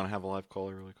crew. Do you want to have a live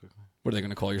caller really quickly? What are they going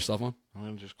to call your cell phone?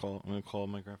 I'm gonna call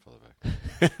my grandfather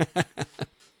back.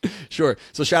 Sure.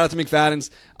 So shout out to McFadden's.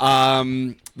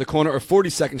 The corner of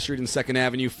 42nd Street and 2nd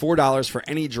Avenue, $4 for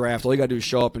any draft. All you got to do is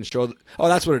show up and show. Oh,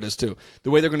 that's what it is, too.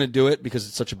 The way they're going to do it, because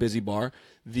it's such a busy bar,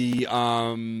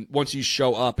 once you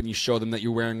show up and you show them that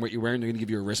you're wearing what you're wearing, they're going to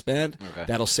give you a wristband. Okay.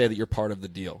 That'll say that you're part of the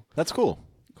deal. That's cool.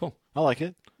 Cool. I like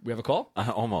it. We have a call?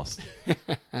 Almost.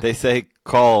 They say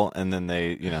call, and then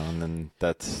and then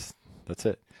that's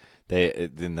it.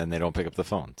 And then they don't pick up the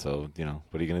phone. So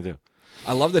what are you gonna do?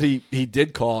 I love that he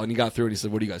did call and he got through and he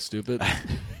said, "What are you guys, stupid?"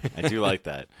 I do like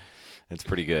that. It's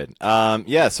pretty good.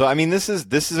 Yeah. So I mean, this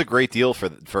is a great deal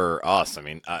for us. I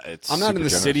mean, it's. I'm not in the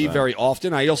city generous, very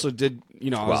often. I also did, I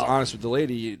was Well. honest with the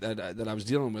lady that I was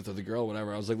dealing with, or the girl,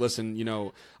 whatever. I was like, listen,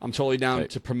 I'm totally down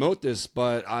to promote this,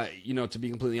 but to be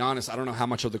completely honest, I don't know how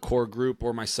much of the core group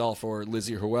or myself or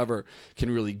Lizzie or whoever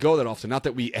can really go that often. Not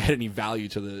that we add any value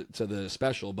to the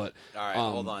special, but All right,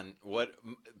 hold on. What?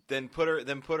 Then put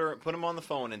him on the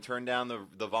phone and turn down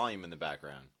the volume in the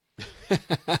background.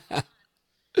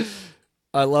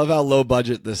 I love how low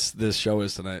budget this show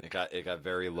is tonight. It got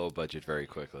very low budget very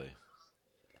quickly.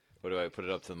 What do I put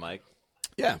it up to the mic?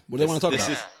 Yeah. What do they want to talk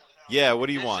about? Yeah. What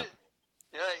do you want?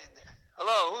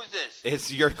 Hello, who's this?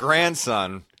 It's your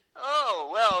grandson. Oh,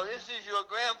 well, this is your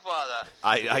grandfather.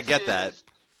 I get that.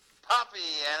 Poppy,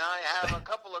 and I have a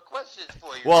couple of questions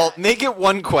for you. Well, make it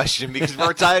one question because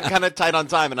we're kind of tight on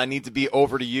time, and I need to be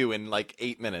over to you in like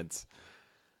 8 minutes.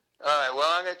 All right, well,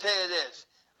 I'm going to tell you this.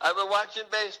 I've been watching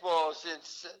baseball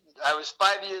since I was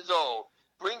 5 years old.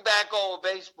 bring back old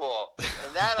baseball,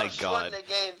 and that'll My shorten God. the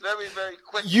game very, very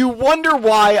quickly. You wonder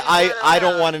why I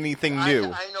don't want anything new.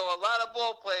 I know a lot of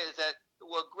ball players that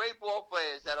were great ball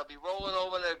players that'll be rolling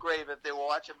over their grave if they were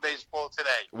watching baseball today.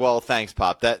 Well, thanks,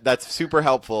 Pop. That's super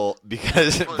helpful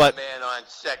because, Put but a man on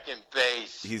second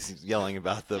base. he's yelling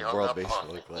about the You hung World up Baseball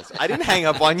on me. Classic. I didn't hang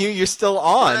up on you. You're still Put a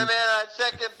on. man on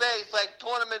second base like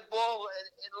tournament ball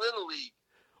in Little League.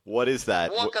 What is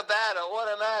that? Walk a batter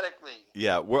automatically.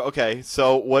 Yeah. Okay.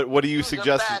 So what do you Use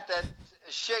suggest? a bat that's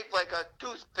shaped like a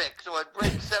toothpick, so it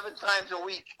breaks 7 times a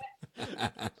week.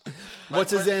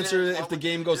 What's his answer if the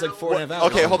game goes like 4.5 hours?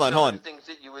 Okay, hold on. Things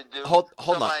that you would do. Hold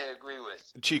some on. I agree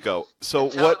with. Chico. So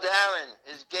Tell what? Darren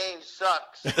his game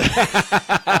sucks.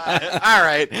 All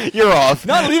right, you're off.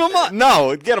 No, leave him on.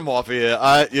 No, get him off of here.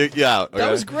 Yeah. Okay. That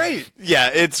was great. Yeah,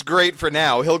 it's great for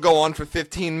now. He'll go on for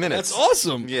 15 minutes. That's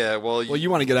awesome. Yeah. Well, Well, you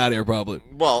want to get out of here probably.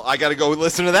 well, I got to go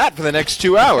listen to that for the next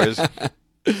 2 hours.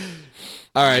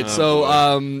 All right,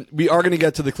 we are going to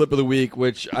get to the clip of the week,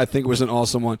 which I think was an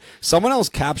awesome one. Someone else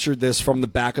captured this from the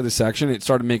back of the section. It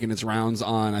started making its rounds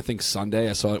on, I think, Sunday.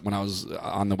 I saw it when I was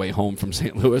on the way home from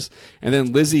St. Louis. And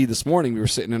then Lizzie, this morning, we were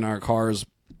sitting in our cars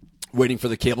waiting for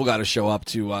the cable guy to show up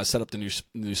to set up the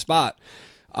new spot.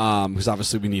 Because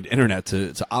obviously we need internet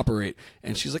to operate.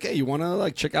 And she's like, hey, you want to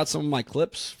like check out some of my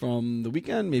clips from the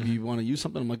weekend? Maybe you want to use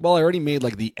something? I'm like, well, I already made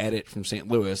like the edit from St.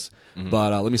 Louis,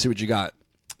 but let me see what you got.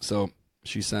 So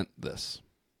she sent this.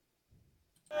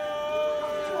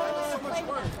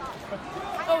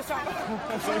 Oh, sorry.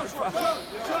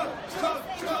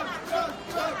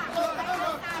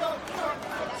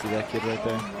 See that kid right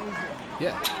there?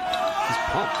 Yeah. He's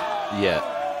pumped. Yeah.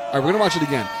 All right, we're going to watch it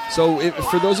again. So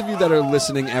for those of you that are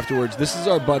listening afterwards, this is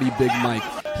our buddy Big Mike.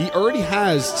 He already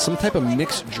has some type of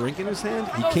mixed drink in his hand.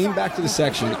 He came back to the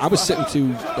section. I was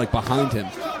sitting behind him.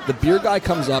 The beer guy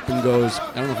comes up and goes,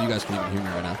 I don't know if you guys can even hear me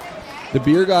right now. The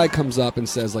beer guy comes up and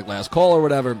says, like, last call or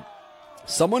whatever.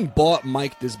 Someone bought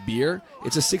Mike this beer.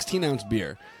 It's a 16-ounce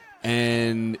beer.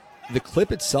 And the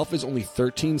clip itself is only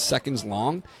 13 seconds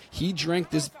long. He drank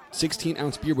this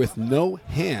 16-ounce beer with no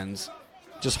hands,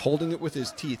 just holding it with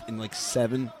his teeth in like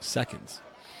 7 seconds.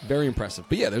 Very impressive.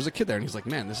 But yeah, there's a kid there, and he's like,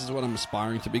 man, this is what I'm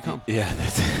aspiring to become. Yeah,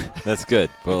 that's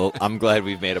good. Well, I'm glad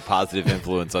we've made a positive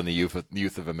influence on the youth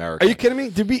of America. Are you kidding me?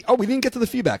 We didn't get to the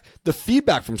feedback. The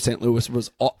feedback from St. Louis was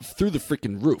through the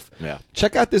freaking roof. Yeah.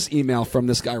 Check out this email from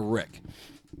this guy, Rick.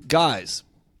 Guys,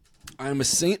 I'm a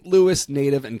St. Louis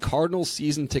native and Cardinals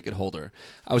season ticket holder.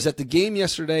 I was at the game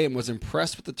yesterday and was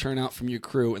impressed with the turnout from your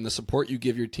crew and the support you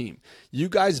give your team. You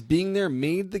guys being there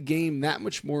made the game that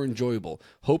much more enjoyable.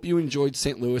 Hope you enjoyed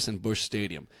St. Louis and Busch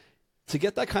Stadium. To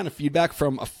get that kind of feedback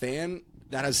from a fan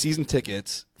that has season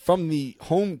tickets from the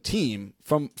home team,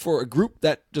 for a group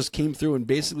that just came through and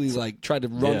basically like tried to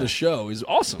run the show is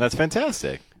awesome. That's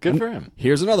fantastic. Good for him.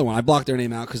 Here's another one. I blocked their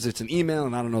name out because it's an email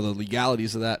and I don't know the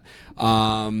legalities of that.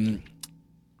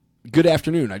 Good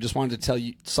afternoon. I just wanted to tell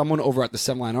you, someone over at the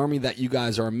Seven Line Army, that you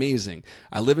guys are amazing.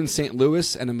 I live in St.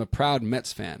 Louis and am a proud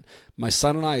Mets fan. My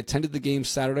son and I attended the game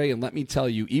Saturday, and let me tell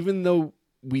you, even though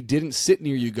we didn't sit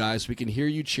near you guys, we can hear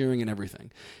you cheering and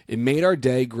everything. It made our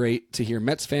day great to hear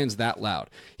Mets fans that loud.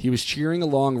 He was cheering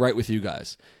along right with you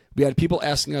guys. We had people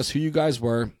asking us who you guys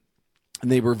were,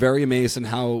 and they were very amazed in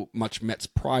how much Mets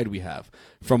pride we have.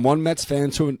 From one Mets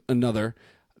fan to another,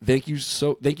 thank you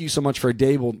so much for a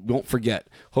day we won't forget.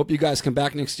 Hope you guys come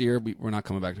back next year. We're not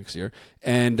coming back next year.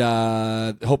 And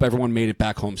hope everyone made it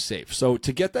back home safe. So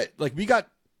to get that, like, we got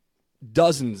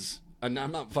dozens, and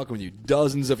I'm not fucking with you,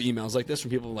 dozens of emails like this from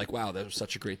people like, wow, that was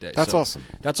such a great day. That's awesome.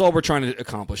 That's all we're trying to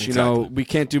accomplish. Exactly. You know, we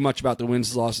can't do much about the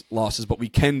wins, losses, but we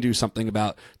can do something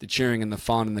about the cheering and the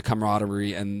fun and the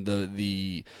camaraderie and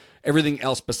the everything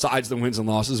else besides the wins and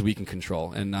losses we can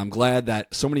control. And I'm glad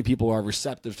that so many people are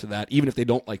receptive to that, even if they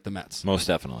don't like the Mets. Most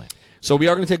definitely. So we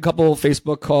are going to take a couple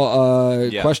Facebook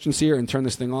questions here and turn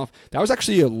this thing off. That was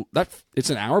actually it's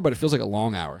an hour, but it feels like a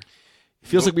long hour. It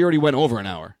feels like we already went over an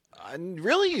hour.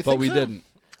 Really? You But think we so? didn't.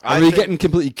 Are we getting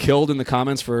completely killed in the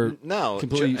comments for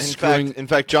completely screwing? In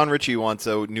fact, John Ritchie wants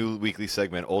a new weekly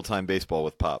segment, Old Time Baseball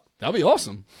with Pop. That'd be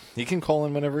awesome. He can call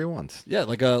in whenever he wants. Yeah,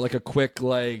 like a quick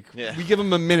we give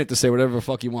him a minute to say whatever the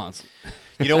fuck he wants.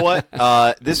 You know what?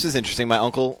 This is interesting. My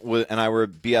uncle and I were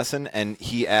BSing, and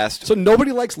he asked. So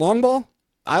nobody likes long ball?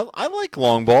 I like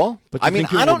long ball, but I mean,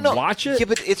 think I don't know. Watch it? Yeah,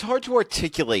 but it's hard to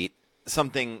articulate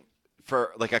something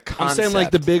for like a concept. I'm saying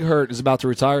like the Big Hurt is about to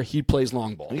retire. He plays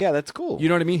long ball. Yeah, that's cool. You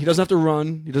know what I mean? He doesn't have to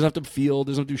run. He doesn't have to field.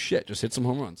 Doesn't have to do shit. Just hit some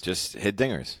home runs. Just hit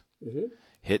dingers,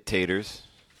 hit taters,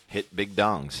 hit big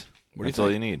dongs. What do you That's all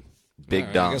think? you need. Big All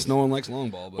right, dongs. I guess no one likes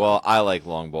long ball. But Well, I like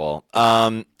long ball.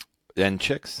 And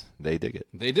chicks, they dig it.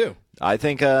 They do. I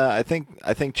think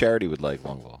Charity would like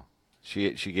long ball.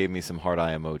 She gave me some heart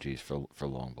eye emojis for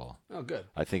long ball. Oh, good.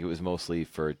 I think it was mostly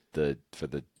for the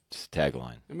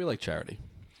tagline. And we like Charity.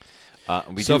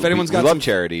 We So do. if anyone's we got love some-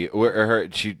 Charity.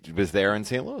 She was there in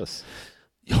St. Louis.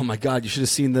 Oh my God! You should have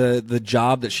seen the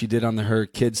job that she did on her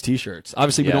kids' T-shirts.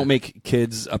 Obviously, we Yeah. don't make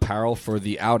kids apparel for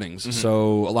the outings,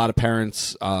 so a lot of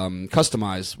parents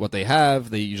customize what they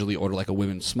have. They usually order like a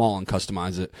women's small and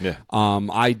customize it. Yeah.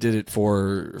 I did it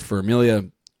for Amelia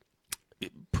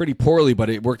pretty poorly, but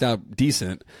it worked out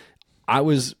decent. I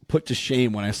was put to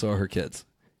shame when I saw her kids.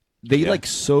 They like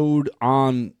sewed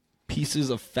on pieces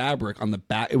of fabric on the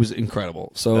back. It was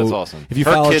incredible. So That's awesome. If you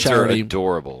Her follow kids Charity, are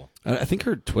adorable. I think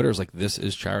her Twitter is like "This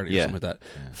is Charity" or Yeah. something like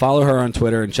that. Follow her on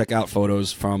Twitter and check out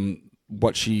photos from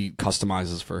what she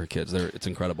customizes for her kids. It's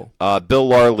incredible. Bill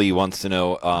Larley wants to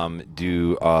know: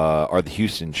 are the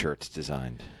Houston shirts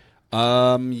designed?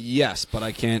 Yes, but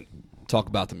I can't talk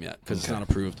about them yet because it's not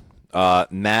approved.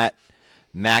 Matt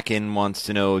Mackin wants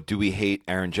to know: do we hate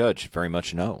Aaron Judge? Very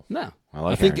much no. No.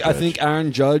 I think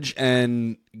Aaron Judge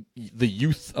and the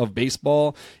youth of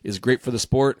baseball is great for the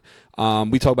sport.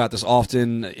 We talk about this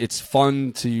often. It's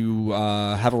fun to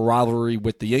have a rivalry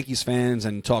with the Yankees fans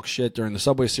and talk shit during the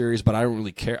Subway Series, but I don't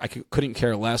really care. I couldn't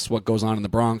care less what goes on in the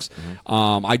Bronx.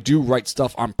 I do write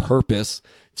stuff on purpose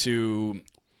to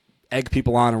egg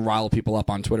people on and rile people up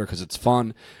on Twitter because it's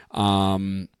fun.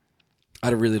 I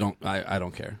really don't. I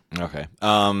don't care. Okay.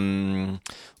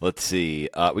 Let's see.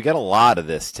 We got a lot of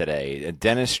this today.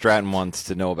 Dennis Stratton wants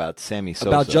to know about Sammy Sosa.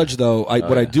 About Judge, though,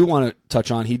 I do want to touch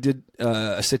on. He did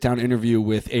a sit-down interview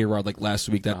with A-Rod like last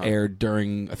week that aired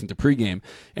during, I think, the pregame,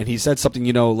 and he said something,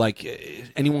 like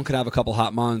anyone could have a couple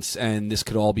hot months, and this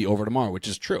could all be over tomorrow, which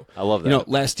is true. I love that.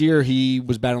 Last year he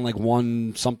was batting like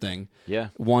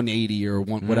 180 or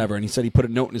whatever, and he said he put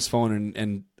a note in his phone,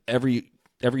 and every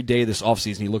day this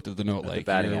offseason, he looked at the note, like the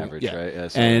batting average, right? Yeah,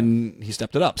 and he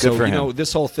stepped it up. Good so for him.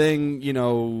 this whole thing,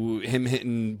 him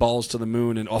hitting balls to the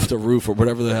moon and off the roof or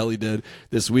whatever the hell he did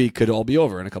this week could all be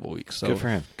over in a couple of weeks. So good for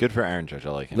him. Good for Aaron Judge. I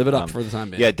like him. Live it up for the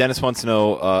time being. Yeah, Dennis wants to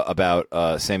know about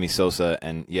Sammy Sosa,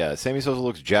 and Sammy Sosa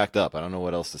looks jacked up. I don't know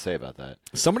what else to say about that.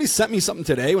 Somebody sent me something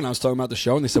today when I was talking about the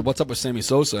show, and they said, "What's up with Sammy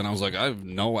Sosa?" And I was like, "I have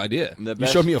no idea." You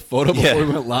showed me a photo before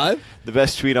we went live. The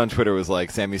best tweet on Twitter was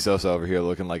like Sammy Sosa over here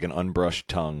looking like an unbrushed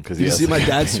tongue because Did you see my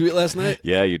dad's tweet last night?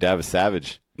 Yeah, your dad was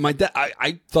savage. My dad,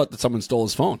 I thought that someone stole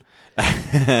his phone.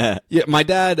 Yeah, my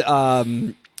dad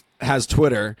has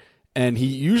Twitter, and he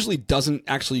usually doesn't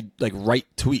actually like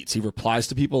write tweets. He replies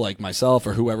to people like myself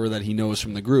or whoever that he knows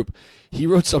from the group. He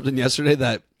wrote something yesterday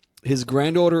that his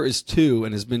granddaughter is 2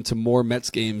 and has been to more Mets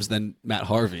games than Matt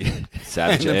Harvey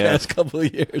Savage in the AF. past couple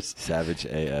of years. Savage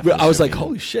AF. But I was like,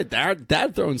 holy shit,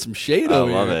 dad throwing some shade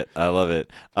over here. I love it.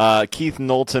 Keith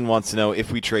Knowlton wants to know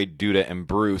if we trade Duda and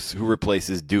Bruce, who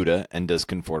replaces Duda, and does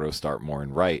Conforto start more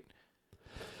in right?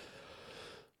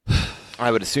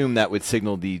 I would assume that would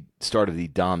signal the start of the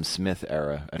Dom Smith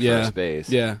era at first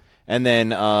base. Yeah. And then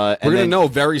we're gonna know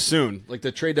very soon. Like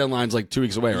the trade deadline's like 2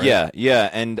 weeks away, right? Yeah,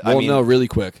 and we'll know really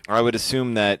quick. I would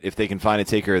assume that if they can find a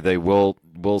taker, they will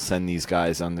send these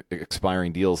guys on the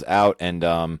expiring deals out. And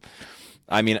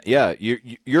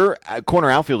your corner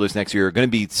outfielders next year are going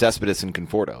to be Cespedes and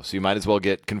Conforto, so you might as well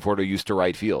get Conforto used to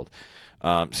right field.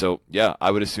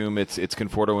 I would assume it's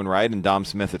Conforto in right and Dom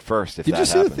Smith at first. If Did that you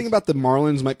see happens. the thing about the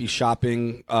Marlins might be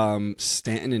shopping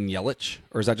Stanton and Yelich,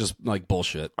 or is that just like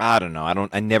bullshit? I don't know.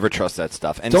 I never trust that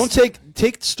stuff. And Don't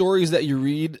take stories that you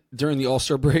read during the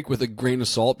All-Star break with a grain of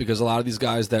salt, because a lot of these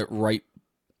guys that write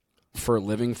for a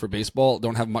living for baseball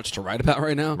don't have much to write about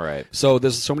right now. Right. So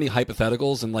there's so many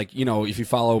hypotheticals, and if you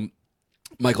follow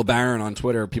Michael Barron on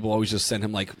Twitter, people always just send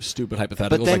him like stupid hypotheticals.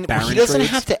 But then like Barron he doesn't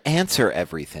trades. have to answer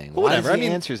everything. Well, whatever. Why does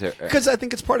he answers it? Because I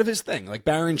think it's part of his thing. Like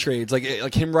Barron trades, like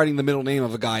him writing the middle name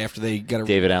of a guy after they get a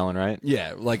David Allen, right?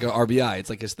 Yeah, like a RBI. It's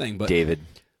like his thing. But David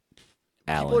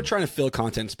Allen. People are trying to fill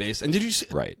content space. And did you see?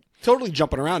 Right. Totally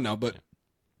jumping around now, but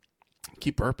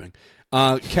keep burping.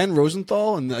 Ken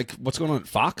Rosenthal and like what's going on at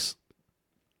Fox?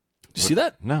 Did you see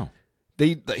that? No.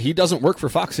 He doesn't work for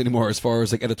Fox anymore as far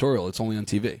as like editorial. It's only on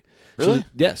TV. Really?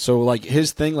 So like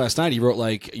his thing last night, he wrote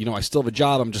like, I still have a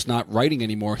job. I'm just not writing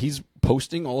anymore. He's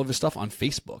posting all of his stuff on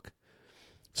Facebook.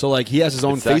 So like he has his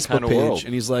own It's that Facebook kind of page, world.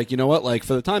 and he's like, you know what? Like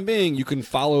for the time being, you can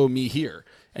follow me here,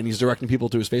 and he's directing people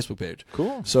to his Facebook page.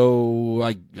 Cool. So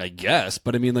I guess,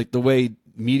 but I mean, like the way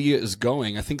media is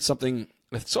going, I think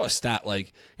I saw a stat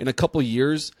like in a couple of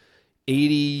years,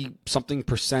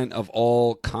 80-something% of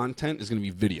all content is going to be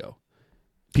video.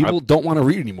 People don't want to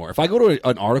read anymore. If I go to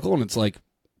an article and it's like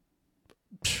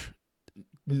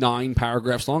 9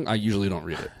 paragraphs long, I usually don't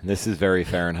read it. This is very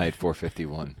Fahrenheit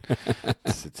 451.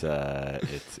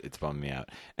 It's bummed me out.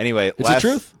 Anyway, It's the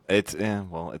truth. It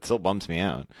still bums me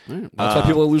out. Right. That's why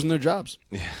people are losing their jobs.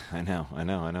 Yeah, I know.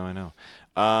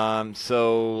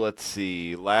 So let's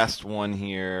see. Last one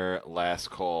here. Last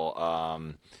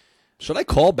call. Should I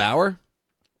call Bauer?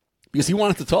 Because he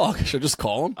wanted to talk. Should I just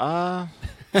call him?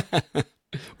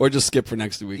 Or just skip for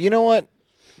next week? You know what?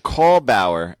 Call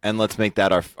Bauer and let's make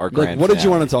that our grand What did you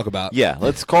finale. want to talk about? Yeah,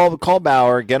 let's call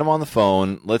Bauer, get him on the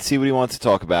phone. Let's see what he wants to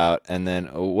talk about, and then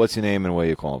what's your name and where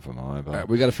you calling from? All right,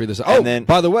 we got to figure this out. And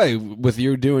by the way, with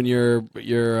you doing your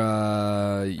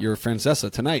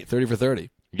Francesa tonight, 30 for 30.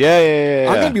 Yeah.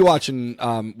 I'm gonna be watching,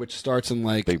 which starts in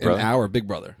like Big an Brother? hour. Big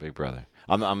Brother.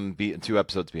 I'm 2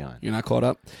 episodes behind. You're not caught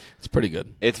up. It's pretty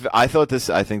good. I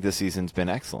think this season's been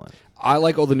excellent. I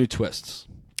like all the new twists.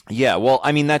 Yeah, well,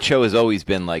 I mean that show has always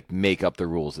been like make up the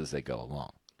rules as they go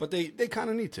along. But they kind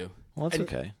of need to. Well, that's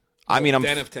okay. I mean,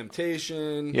 Den of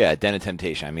Temptation. Yeah, Den of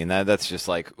Temptation. I mean, that's just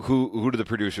like who do the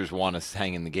producers want us to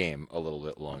hang in the game a little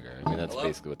bit longer? I mean, that's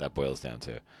basically what that boils down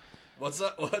to. What's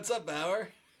up, Bauer?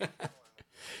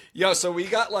 Yo, so we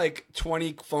got like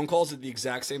 20 phone calls at the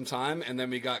exact same time, and then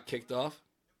we got kicked off.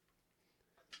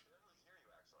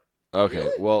 Okay,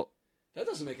 Really? well, that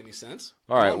doesn't make any sense.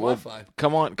 all right, I'm well, on Wi-Fi.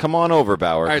 come on over,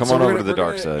 Bauer. All right, come so on we're over gonna- to the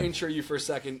dark we're gonna side. Intro you for a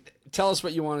second. Tell us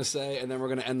what you want to say, and then we're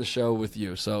going to end the show with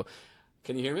you. So,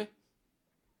 can you hear me?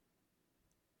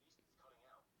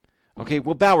 Okay,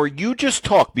 well, Bauer, you just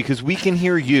talk because we can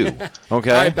hear you.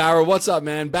 Okay. All right, Bauer, what's up,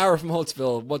 man? Bauer from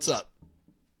Holtzville, what's up?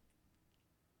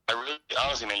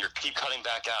 Honestly, man, you keep cutting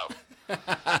back out.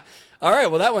 All right,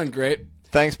 well, that went great.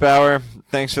 Thanks, Bauer.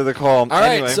 Thanks for the call. All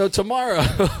right, Anyway. so tomorrow.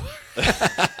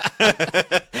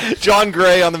 John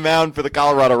Gray on the mound for the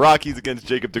Colorado Rockies against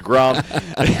Jacob deGrom.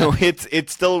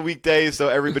 It's still a weekday, so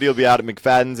everybody will be out at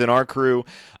McFadden's and our crew.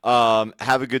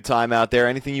 Have a good time out there.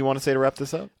 Anything you want to say to wrap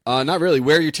this up? Not really.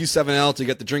 Wear your T7L to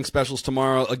get the drink specials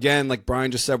tomorrow. Again, like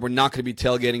Brian just said, we're not going to be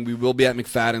tailgating. We will be at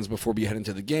McFadden's before we head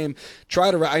into the game.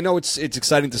 I know it's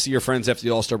exciting to see your friends after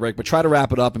the All-Star break, but try to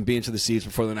wrap it up and be into the seats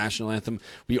before the national anthem.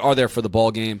 We are there for the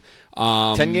ball game.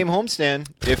 10-game homestand.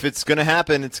 If it's going to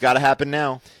happen, it's got to happen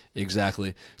now.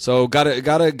 Exactly. So gotta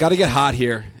get hot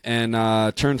here and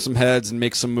turn some heads and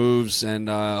make some moves and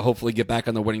hopefully get back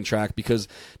on the winning track because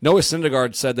Noah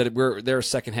Syndergaard said that they're a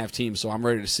second half team, so I'm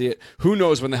ready to see it. Who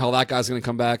knows when the hell that guy's going to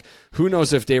come back? Who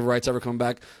knows if Dave Wright's ever come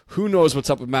back? Who knows what's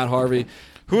up with Matt Harvey?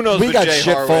 Who knows? We with got Jay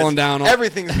shit Horwitz. falling down.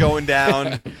 Everything's going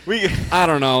down. I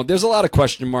don't know. There's a lot of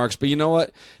question marks, but you know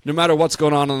what? No matter what's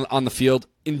going on the field,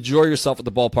 enjoy yourself at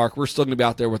the ballpark. We're still going to be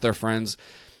out there with our friends.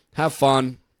 Have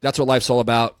fun. That's what life's all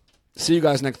about. See you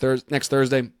guys next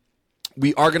Thursday.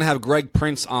 We are going to have Greg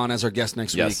Prince on as our guest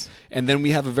next week. And then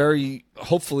we have a very,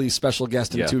 hopefully, special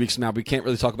guest in 2 weeks from now. We can't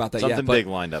really talk about that yet. Something big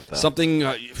lined up, though.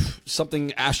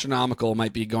 Something astronomical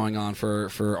might be going on for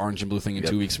Orange and Blue Thing in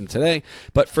 2 weeks from today.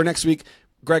 But for next week,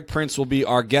 Greg Prince will be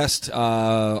our guest,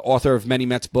 author of many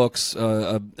Mets books.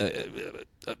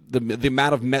 The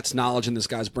amount of Mets knowledge in this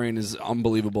guy's brain is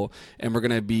unbelievable, and we're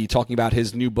going to be talking about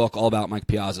his new book all about Mike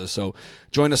Piazza. So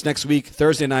join us next week,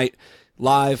 Thursday night,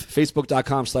 live,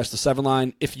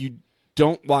 facebook.com/the7line. If you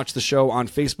don't watch the show on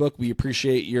Facebook, we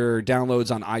appreciate your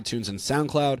downloads on iTunes and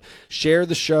SoundCloud. Share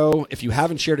the show. If you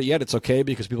haven't shared it yet, it's okay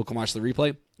because people can watch the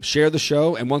replay. Share the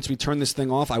show, and once we turn this thing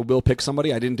off, I will pick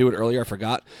somebody. I didn't do it earlier. I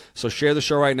forgot. So share the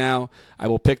show right now. I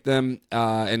will pick them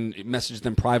and message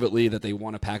them privately that they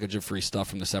want a package of free stuff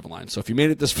from the 7 Line. So if you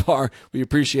made it this far, we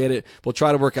appreciate it. We'll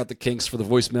try to work out the kinks for the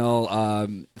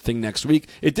voicemail thing next week.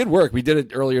 It did work. We did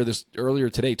it earlier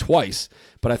today twice,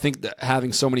 but I think that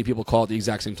having so many people call at the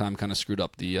exact same time kind of screwed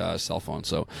up the cell phone.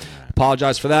 So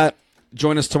apologize for that.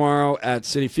 Join us tomorrow at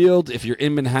Citi Field. If you're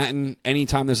in Manhattan,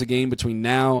 anytime there's a game between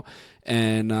now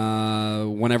and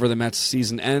whenever the Mets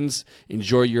season ends,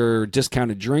 enjoy your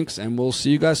discounted drinks, and we'll see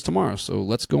you guys tomorrow. So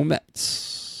let's go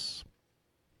Mets.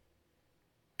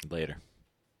 Later.